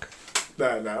 fuck. No,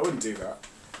 I wouldn't do that.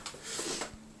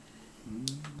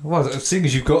 Well, seeing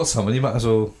as you've got someone, you might as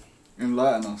well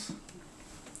enlighten us.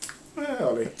 Yeah,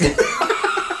 Ollie. When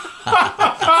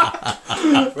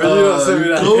you not sent me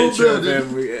that picture of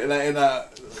him like, in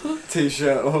that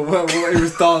t-shirt or what he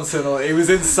was dancing or he was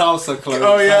in salsa clothes.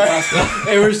 Oh yeah.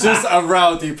 It was just a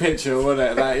rowdy picture,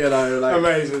 wasn't it? Like, you know, like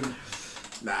amazing.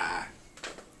 Nah.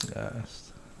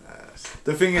 Yes.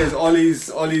 The thing is, Ollie's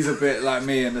a bit like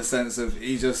me in the sense of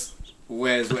he just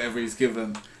wears whatever he's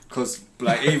given. Cause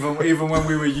like even when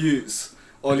we were youths,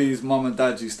 Ollie's mum and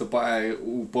dad used to buy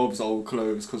all Bob's old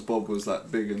clothes because Bob was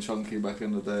like big and chunky back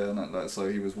in the day and that, like, so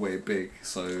he was way big.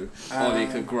 So Ollie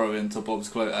could grow into Bob's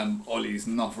clothes, and Ollie's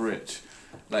not rich,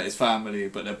 like his family,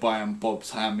 but they're buying Bob's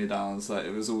hand-me-downs. Like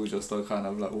it was all just a kind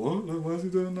of like, what? Like, why is he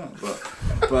doing that? But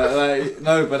like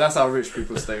no, but that's how rich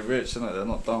people stay rich, isn't it? They're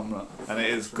not dumb, like. And it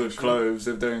is good clothes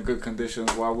if they're in good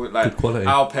conditions. Why would like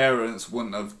our parents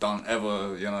wouldn't have done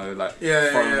ever, you know, like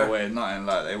thrown away nothing.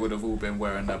 Like they would have all been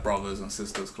wearing their brothers and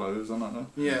sisters' clothes, I don't know.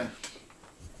 Yeah.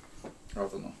 I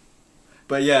don't know.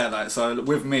 But yeah, like so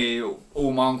with me,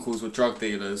 all my uncles were drug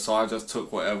dealers, so I just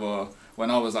took whatever. When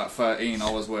I was like 13,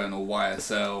 I was wearing all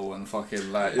YSL and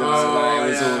fucking like it was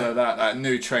all of that, like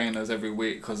new trainers every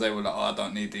week because they were like, oh, I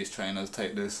don't need these trainers,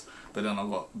 take this. But then I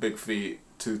got big feet,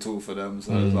 too tall for them,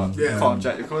 so it was like, you can't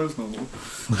jack your clothes no more.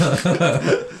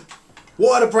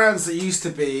 What are the brands that used to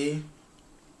be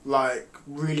like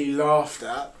really laughed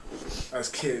at as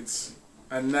kids,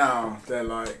 and now they're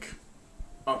like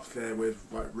up there with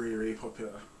like really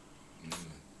popular?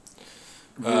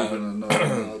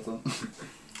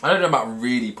 I don't know about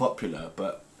really popular,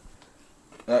 but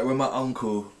like when my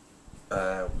uncle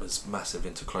was massive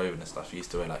into clothing and stuff, he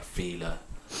used to wear like Fila,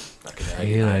 like in the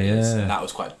 80s, and that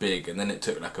was quite big. And then it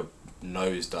took like a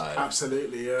nosedive.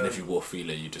 Absolutely, yeah. And if you wore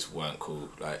Fila, you just weren't cool.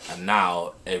 Like, and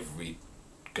now every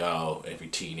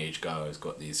teenage girl has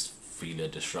got these Fila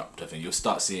disruptor thing. You'll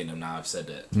start seeing them now. I've said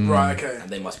it. Right. Okay. And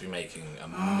they must be making a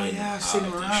million out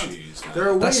of these shoes. They're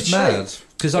a weird That's mad.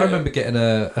 Because I remember getting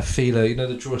a Fila, you know,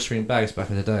 the drawstring bags back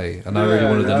in the day, and I really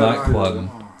wanted the Nike one.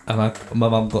 And my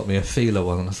mum got me a feeler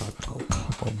one, and I was like, oh,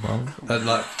 come on, mum. And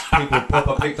like, people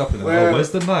proper picked up and went, oh,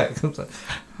 where's the Nike? I was like,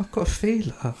 I've got a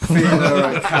feeler. Feeler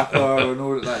and Kappa and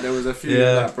all that. Like, there was a few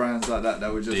like, brands like that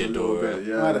were just a little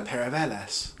bit, I had a pair of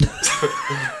LS.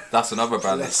 That's another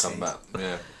brand that's come back,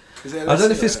 yeah. I don't know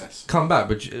if it's come back,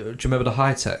 but do you remember the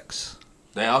High-Techs?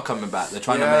 They are coming back. They're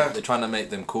trying to make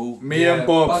them cool. Me and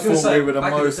Bob thought we were the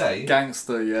most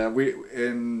gangster. Yeah, we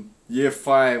in year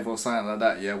 5 or something like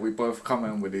that. Yeah, we both come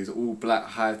in with these all black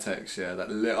High-Techs. Yeah, that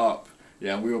lit up.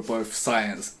 Yeah, we were both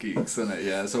science geeks, innit?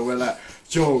 Yeah, so we're like,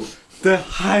 Joe, they're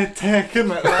high tech,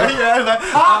 innit? Like, yeah,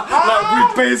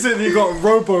 like we basically got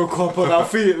RoboCop on our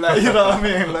feet, like, you know what I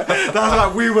mean? Like, that's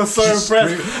like we were so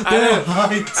impressed.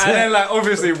 And then like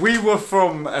obviously we were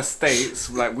from estates,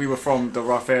 like we were from the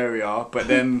rough area, but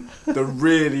then the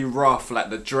really rough, like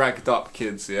the dragged up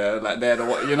kids, yeah, like they're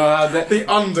the, you know how they, the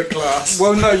underclass.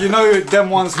 Well, no, you know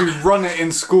them ones who run it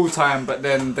in school time, but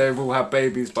then they will have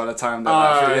babies by the time they're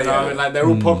like, you know, I mean, like they're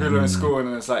all popular in school,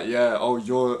 and it's like, yeah, oh,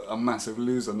 you're a massive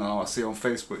loser now. I see on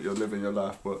Facebook you're living your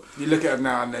life, but you look at them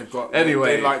now and they've got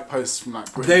they like posts from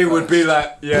like Britain they first. Would be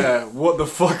like, yeah, what the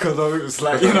fuck are those?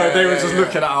 Like, you know, they were just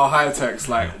looking at our High-Techs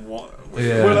like, what?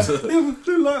 Yeah. We're like,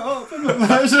 they light up, and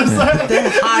it's just like, they're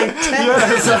high-tech.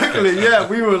 Yeah, exactly. Yeah,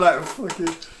 we were like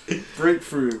fucking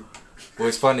breakthrough. Well,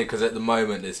 it's funny because at the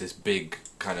moment there's this big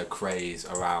kind of craze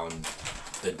around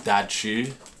the dad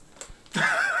shoe.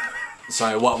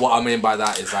 So what I mean by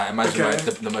that is like, imagine like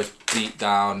the most beat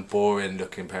down, boring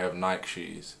looking pair of Nike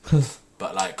shoes,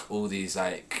 but like all these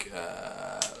like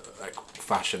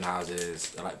fashion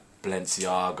houses like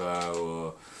Balenciaga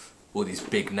or all these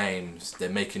big names, they're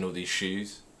making all these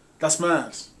shoes. That's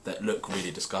mad. That look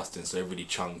really disgusting, so they're really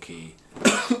chunky.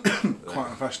 Quite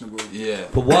unfashionable. Yeah.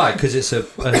 But why? Because it's a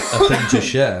thing to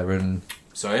share, and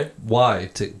sorry. Why?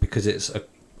 Because it's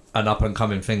an up and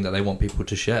coming thing that they want people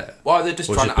to share. Well, they're just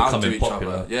trying to outdo each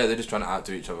other. Yeah, they're just trying to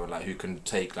outdo each other. Like who can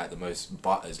take like the most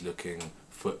butters looking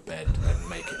footbed and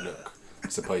make it look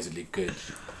supposedly good.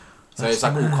 So it's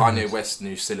like all Kanye West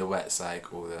new silhouettes,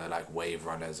 like all the like Wave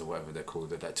Runners or whatever they're called.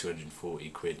 They're like 240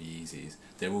 quid Yeezys.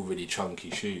 They're all really chunky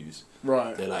shoes.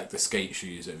 Right. They're like the skate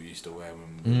shoes that we used to wear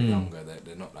when we were younger.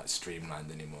 They're not like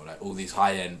streamlined anymore. Like all these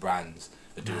high end brands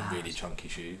are doing really chunky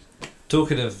shoes.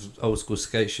 Talking of old school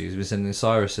skate shoes, we're seeing the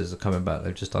Cyrus's are coming back.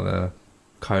 They've just done a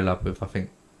collab with, I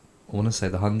want to say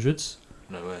the Hundreds.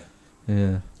 No way.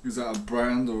 Yeah. Is that a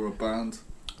brand or a band?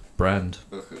 Brand.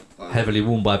 Okay. Heavily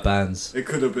worn by bands. It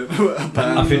could have been a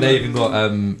band. I think they even got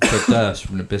Fred Durst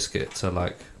from the Biscuit to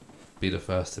like be the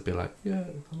first to be like, yeah,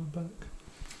 they're coming back.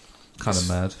 Kind of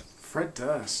mad. Fred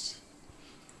Durst.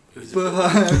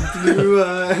 Behind blue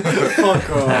eyes. Fuck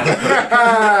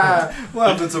off.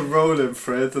 What happened to Rolling,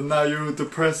 Fred? And now you're all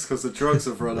depressed because the drugs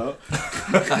have run out.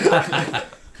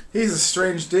 He's a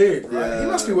strange dude, right? Yeah. He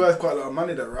must be worth quite a lot of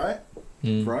money though, right?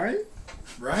 Right?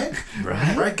 Right?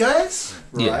 Right? Right, guys?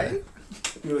 Yeah. Right?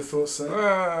 You would have thought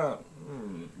so.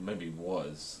 Maybe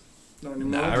was. Not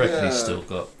anymore. Nah, I reckon he's still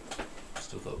got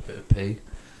a bit of pee.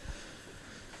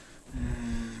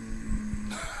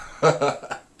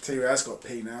 Tell you who has got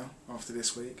P now after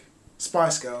this week.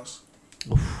 Spice Girls.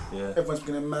 Yeah. Everyone's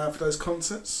been mad for those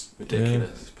concerts.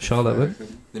 Ridiculous. Yeah. Charlotte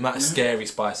went. The amount of scary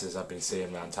spices I've been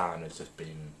seeing around town has just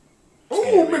been.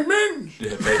 Oh, my man!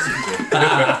 Yeah, basically.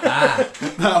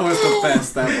 That was the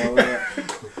best ever.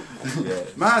 Yeah.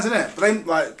 Mad, isn't it?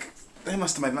 But they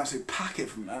must have made an absolute packet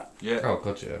from that. Yeah. Oh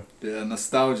god, yeah. Yeah,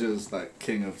 nostalgia's like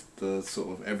king of the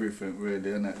sort of everything,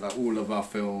 really, isn't it? Like all of our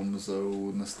films are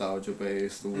all nostalgia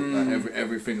based. All like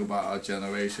everything about our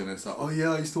generation. It's like, oh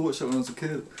yeah, I used to watch that when I was a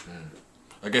kid.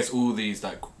 I guess all these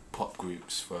like pop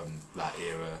groups from that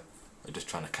era are just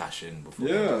trying to cash in before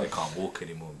they can't walk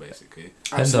anymore, basically.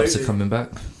 End-Ups are coming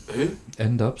back. Who?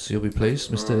 End-Ups, you'll be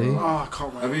pleased, Mr. E. Oh, I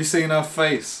can't wait. Have you seen her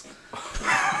face?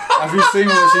 Have you seen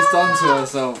what she's done to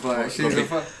herself? Like she's She's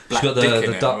got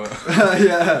the duck.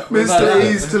 Yeah,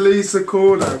 Mr. E's to Lisa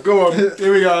Corner. Go on,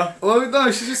 here we go. Well,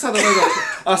 no, she just had a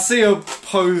look. I see her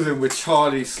posing with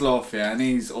Charlie Sloth, yeah, and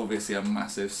he's obviously a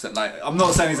massive. I'm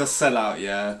not saying he's a sellout,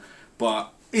 yeah,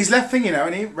 but he's left thingy now,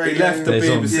 isn't he? He left the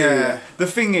BBC. Yeah. The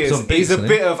thing is, he's a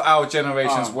bit of our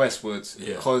generation's Westwoods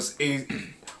because he.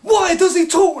 Why does he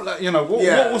talk like, you know?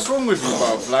 What's wrong with you,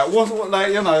 bruv? Like what? Like,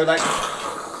 you know, like.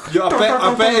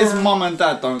 I bet his mum and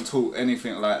dad don't talk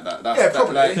anything like that.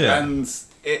 Probably. And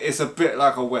it's a bit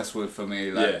like a Westwood for me.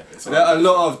 Like, a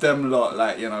lot of them lot,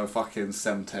 like, you know, fucking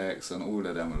Semtex and all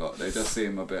of them lot, they just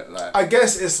seem a bit like... I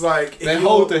guess it's like... They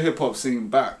hold the hip-hop scene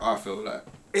back, I feel like.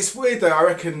 It's weird though, I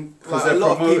reckon, like, a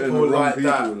lot of people like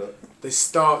that. they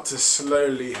start to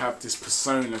slowly have this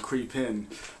persona creep in.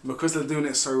 Because they're doing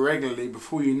it so regularly,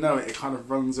 before you know it, it kind of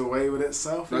runs away with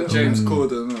itself. Like James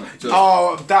Corden, isn't it?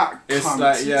 That it's cunt.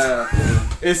 like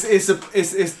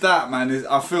it's that, man.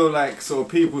 I feel like sort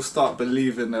of people start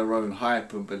believing their own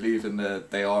hype and believing that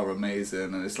they are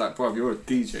amazing, and it's like, bro, you're a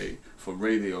DJ for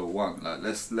Radio 1. Like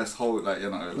let's hold, like,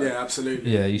 you know. Like, yeah,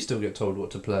 absolutely. Yeah, you still get told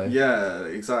what to play. Yeah,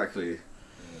 exactly.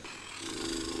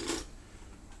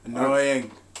 Annoying.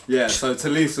 Yeah, so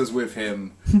Talisa's with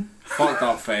him, fucked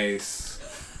up face.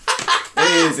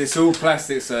 It's all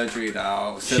plastic surgery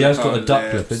now. She has got a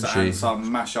duck lip, hasn't she? And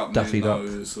some mash up Duffy new duck.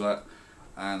 nose, like,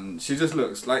 and she just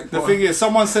looks like. The thing is,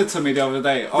 someone said to me the other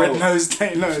day, Red nose,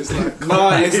 gay nose. Like, no,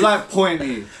 it's like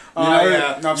pointy.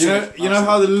 You know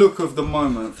how the look of the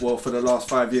moment, well, for the last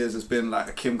 5 years, has been like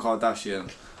a Kim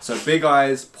Kardashian. So big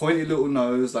eyes, pointy little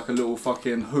nose, like a little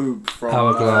fucking hoop from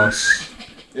Hourglass.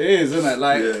 It is, isn't it?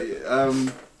 Like,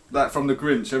 like from the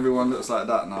Grinch, everyone looks like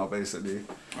that now, basically.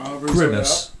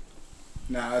 Grimace.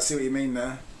 Nah, I see what you mean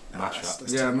there. Mash up.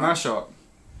 Yeah, mash up.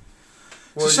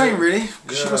 It's a shame, really,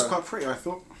 because she was quite pretty, I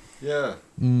thought. Yeah.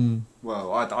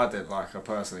 Well, I didn't like her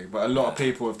personally, but a lot of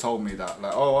people have told me that.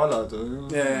 Like, oh, I like her.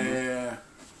 Yeah.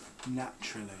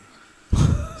 Naturally.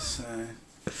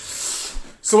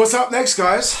 So what's up next,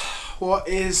 guys? What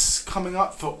is coming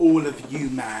up for all of you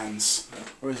mans?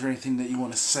 Or is there anything that you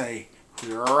want to say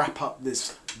to wrap up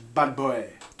this bad boy?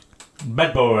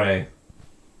 Bad boy.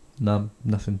 No,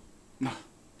 nothing. No.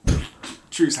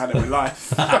 Drew's had it with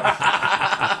life.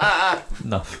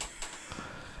 Enough.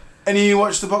 Any of you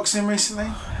watched the boxing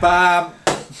recently? Bam!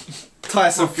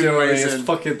 Tyson Fucking Fury is amazing.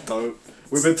 fucking dope.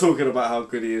 We've been talking about how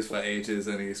good he is for ages,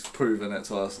 and he's proven it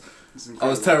to us. I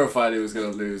was terrified he was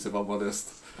going to lose, if I'm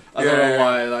honest. I don't know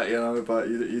why, like, you know, but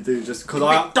you do just because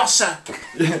I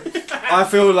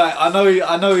feel like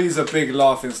I know he's a big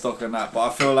laughing stock and that, but I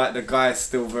feel like the guy's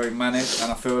still very manic,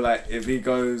 and I feel like if he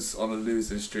goes on a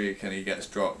losing streak and he gets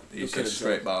dropped, he's just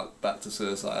straight back to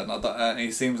suicide. And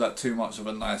he seems like too much of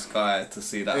a nice guy to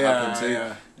see that happen to.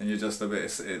 Yeah. And you're just a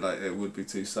bit it would be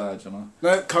too sad, you know.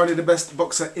 No, currently the best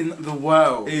boxer in the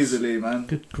world. Easily, man.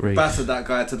 Good grief. Battered that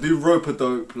guy to do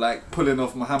rope-a-dope, like pulling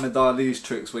off Muhammad Ali's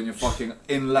tricks when you're fucking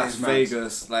in Las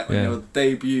Vegas, like when your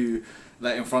debut,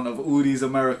 like in front of all these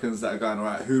Americans that are going,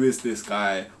 right, who is this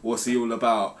guy? What's he all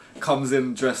about? Comes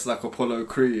in dressed like Apollo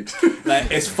Creed.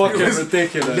 Like, it's fucking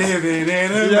ridiculous. Living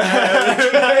in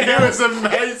America. It was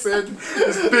amazing.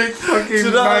 This big fucking. Do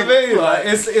you know what I mean? Like,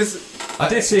 it's. I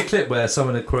did see a clip where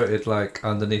someone had quoted, like,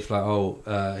 underneath, like,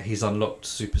 he's unlocked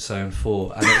Super Saiyan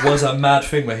 4, and it was a mad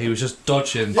thing where he was just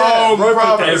dodging. Oh, bro,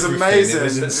 it was everything. amazing. It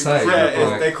was insane.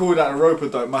 Yeah, they call that a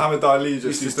rope-a-dope. Muhammad Ali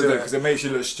just used to do it because it makes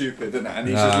you look stupid, doesn't it? And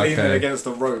he's just leaning against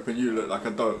the rope, and you look like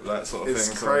a dope, that sort of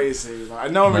thing. It's crazy.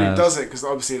 Like, no one really does it because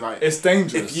obviously, like, it's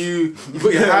dangerous. If you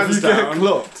put your hands down, get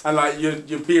clocked, and like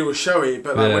your beard was showy,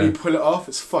 but like when you pull it off,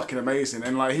 it's fucking amazing.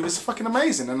 And like he was fucking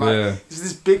amazing, and like he's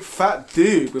this big fat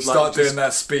dude with start like doing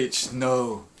that speech.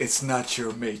 No, it's not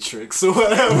your Matrix or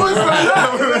whatever. What's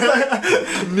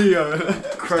that? Neo.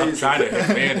 Crazy. Stop trying to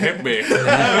hit me and hit me.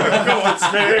 Go on,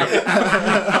 Smith.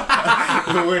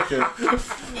 Wicked.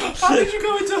 How did you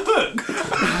go into Hook?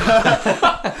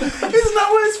 Isn't that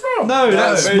where it's from? No,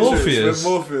 that's Matrix, Morpheus. With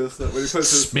Morpheus, when he puts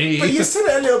his... But you said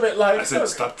it a little bit like... I said,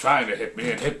 stop trying to hit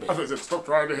me and hit me. I said, stop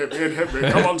trying to hit me and hit me.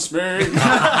 Come on, Smith.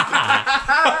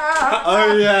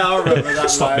 Oh yeah, I remember that.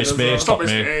 Stop me, Smith. Stop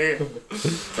me.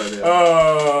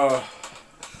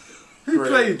 Who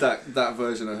played that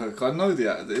version of Hook? I know the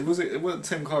actor. It wasn't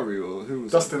Tim Curry or who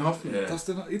was Dustin Hoffman. Yeah.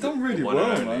 He done really well,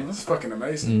 man. It's fucking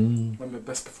amazing. One of the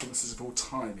best performances of all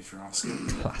time, if you're asking.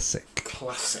 Classic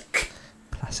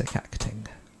acting.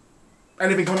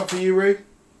 Anything coming up for you, Roo?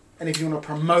 Anything you want to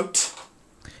promote?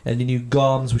 Any new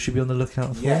garms we should be on the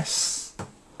lookout for? Yes.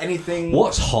 Anything?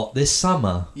 What's hot this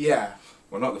summer? Yeah.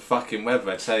 Well, not the fucking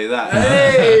weather, I tell you that.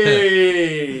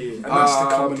 Hey! And that's the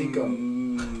comedy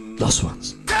gun. Lost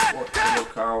ones. What to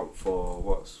look out for?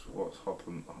 What's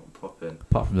popping?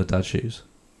 Apart from the dad shoes.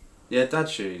 Yeah, dad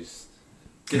shoes.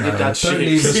 Get your dad Don't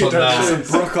leave shoes. us on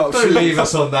that. Don't leave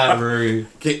us on that, Roo.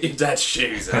 Get your dad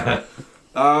shoes out.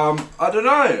 I don't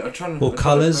know. I'm trying to. Or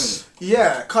colours.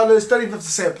 Yeah, colours. Don't even have to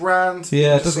say a brand.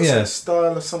 Yeah, just doesn't. say Yeah. a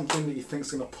style or something that you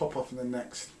think's gonna pop off in the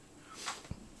next.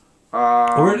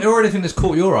 Or anything that's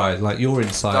caught your eye, like your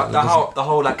insight. The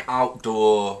whole like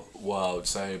outdoor world.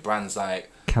 So brands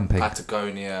like camping,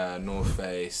 Patagonia, North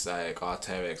Face, like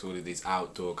Arc'teryx, all of these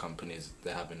outdoor companies,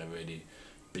 they're having a really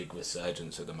big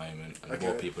resurgence at the moment, and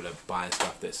more people are buying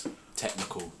stuff that's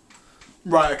technical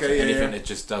Right. Okay. So anything that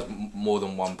just does more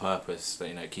than one purpose, that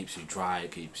it keeps you dry,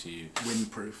 it keeps you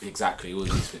windproof. Exactly, all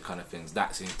these kind of things.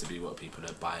 That seems to be what people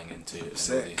are buying into, and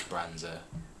all these brands are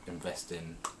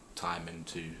investing time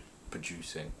into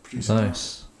producing.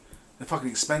 Nice. They're fucking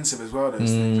expensive as well. Those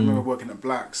things. I remember working at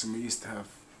Blacks, and we used to have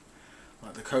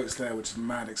like the coats there, which is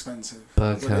mad expensive.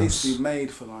 Berghaus. They used to be made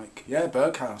for like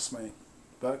Berghaus, mate.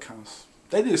 Berghaus.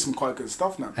 They do some quite good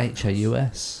stuff now.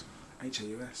 HAUS.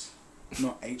 HAUS.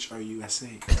 Not HOUSE.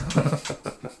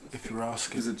 If you're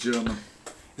asking. Is it German?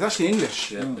 It's actually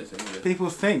English. Yeah, it's English. People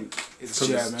think it's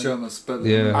German. It's German spelling.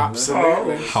 Yeah.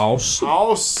 Absolutely.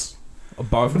 House.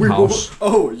 Above We house.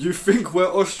 you think we're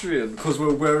Austrian because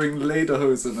we're wearing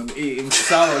lederhosen and eating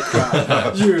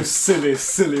sauerkraut? You silly,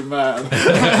 silly man.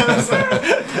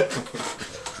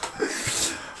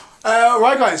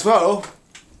 Right, guys. Well,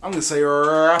 I'm going to say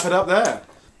wrap it up there.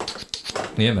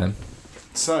 Yeah, man.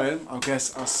 So, I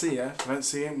guess I'll see you. If I don't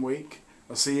see you in week,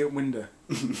 I'll see you at Winder.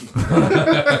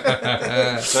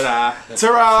 Ta-da.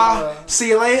 Ta-ra! See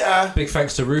you later. Big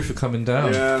thanks to Rue for coming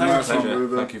down. Yeah, Thanks, nice one,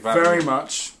 Ruben. Thank you very Very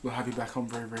much. We'll have you back on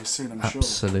very, very soon, I'm sure.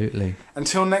 Absolutely.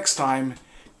 Until next time,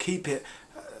 keep it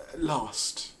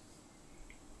lost.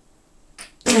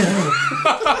 That's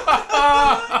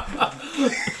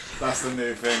the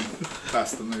new thing.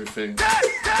 That's the new thing.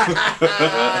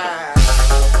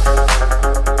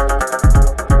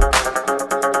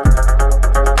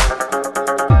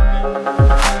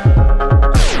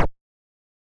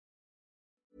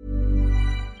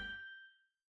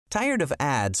 Tired of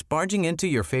ads barging into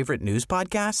your favorite news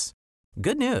podcasts?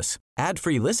 Good news.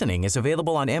 Ad-free listening is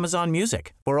available on Amazon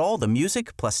Music for all the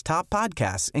music plus top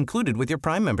podcasts included with your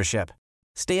Prime membership.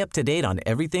 Stay up to date on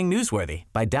everything newsworthy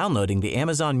by downloading the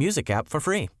Amazon Music app for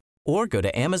free or go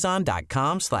to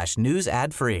amazon.com/news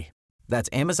ad free. That's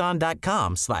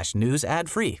amazon.com/news ad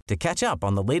free to catch up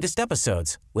on the latest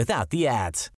episodes without the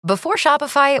ads. Before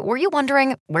Shopify, were you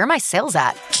wondering, where are my sales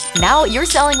at? Now you're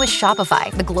selling with Shopify,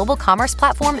 the global commerce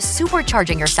platform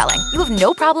supercharging your selling. You have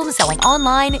no problem selling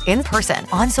online, in person,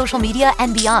 on social media,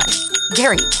 and beyond.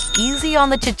 Gary, easy on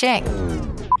the cha-ching.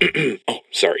 Oh,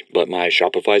 sorry, but my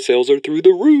Shopify sales are through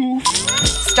the roof.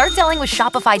 Start selling with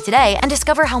Shopify today and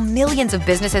discover how millions of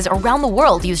businesses around the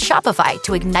world use Shopify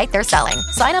to ignite their selling.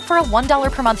 Sign up for a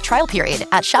 $1 per month trial period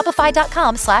at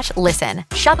shopify.com/listen.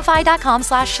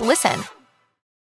 Shopify.com/listen.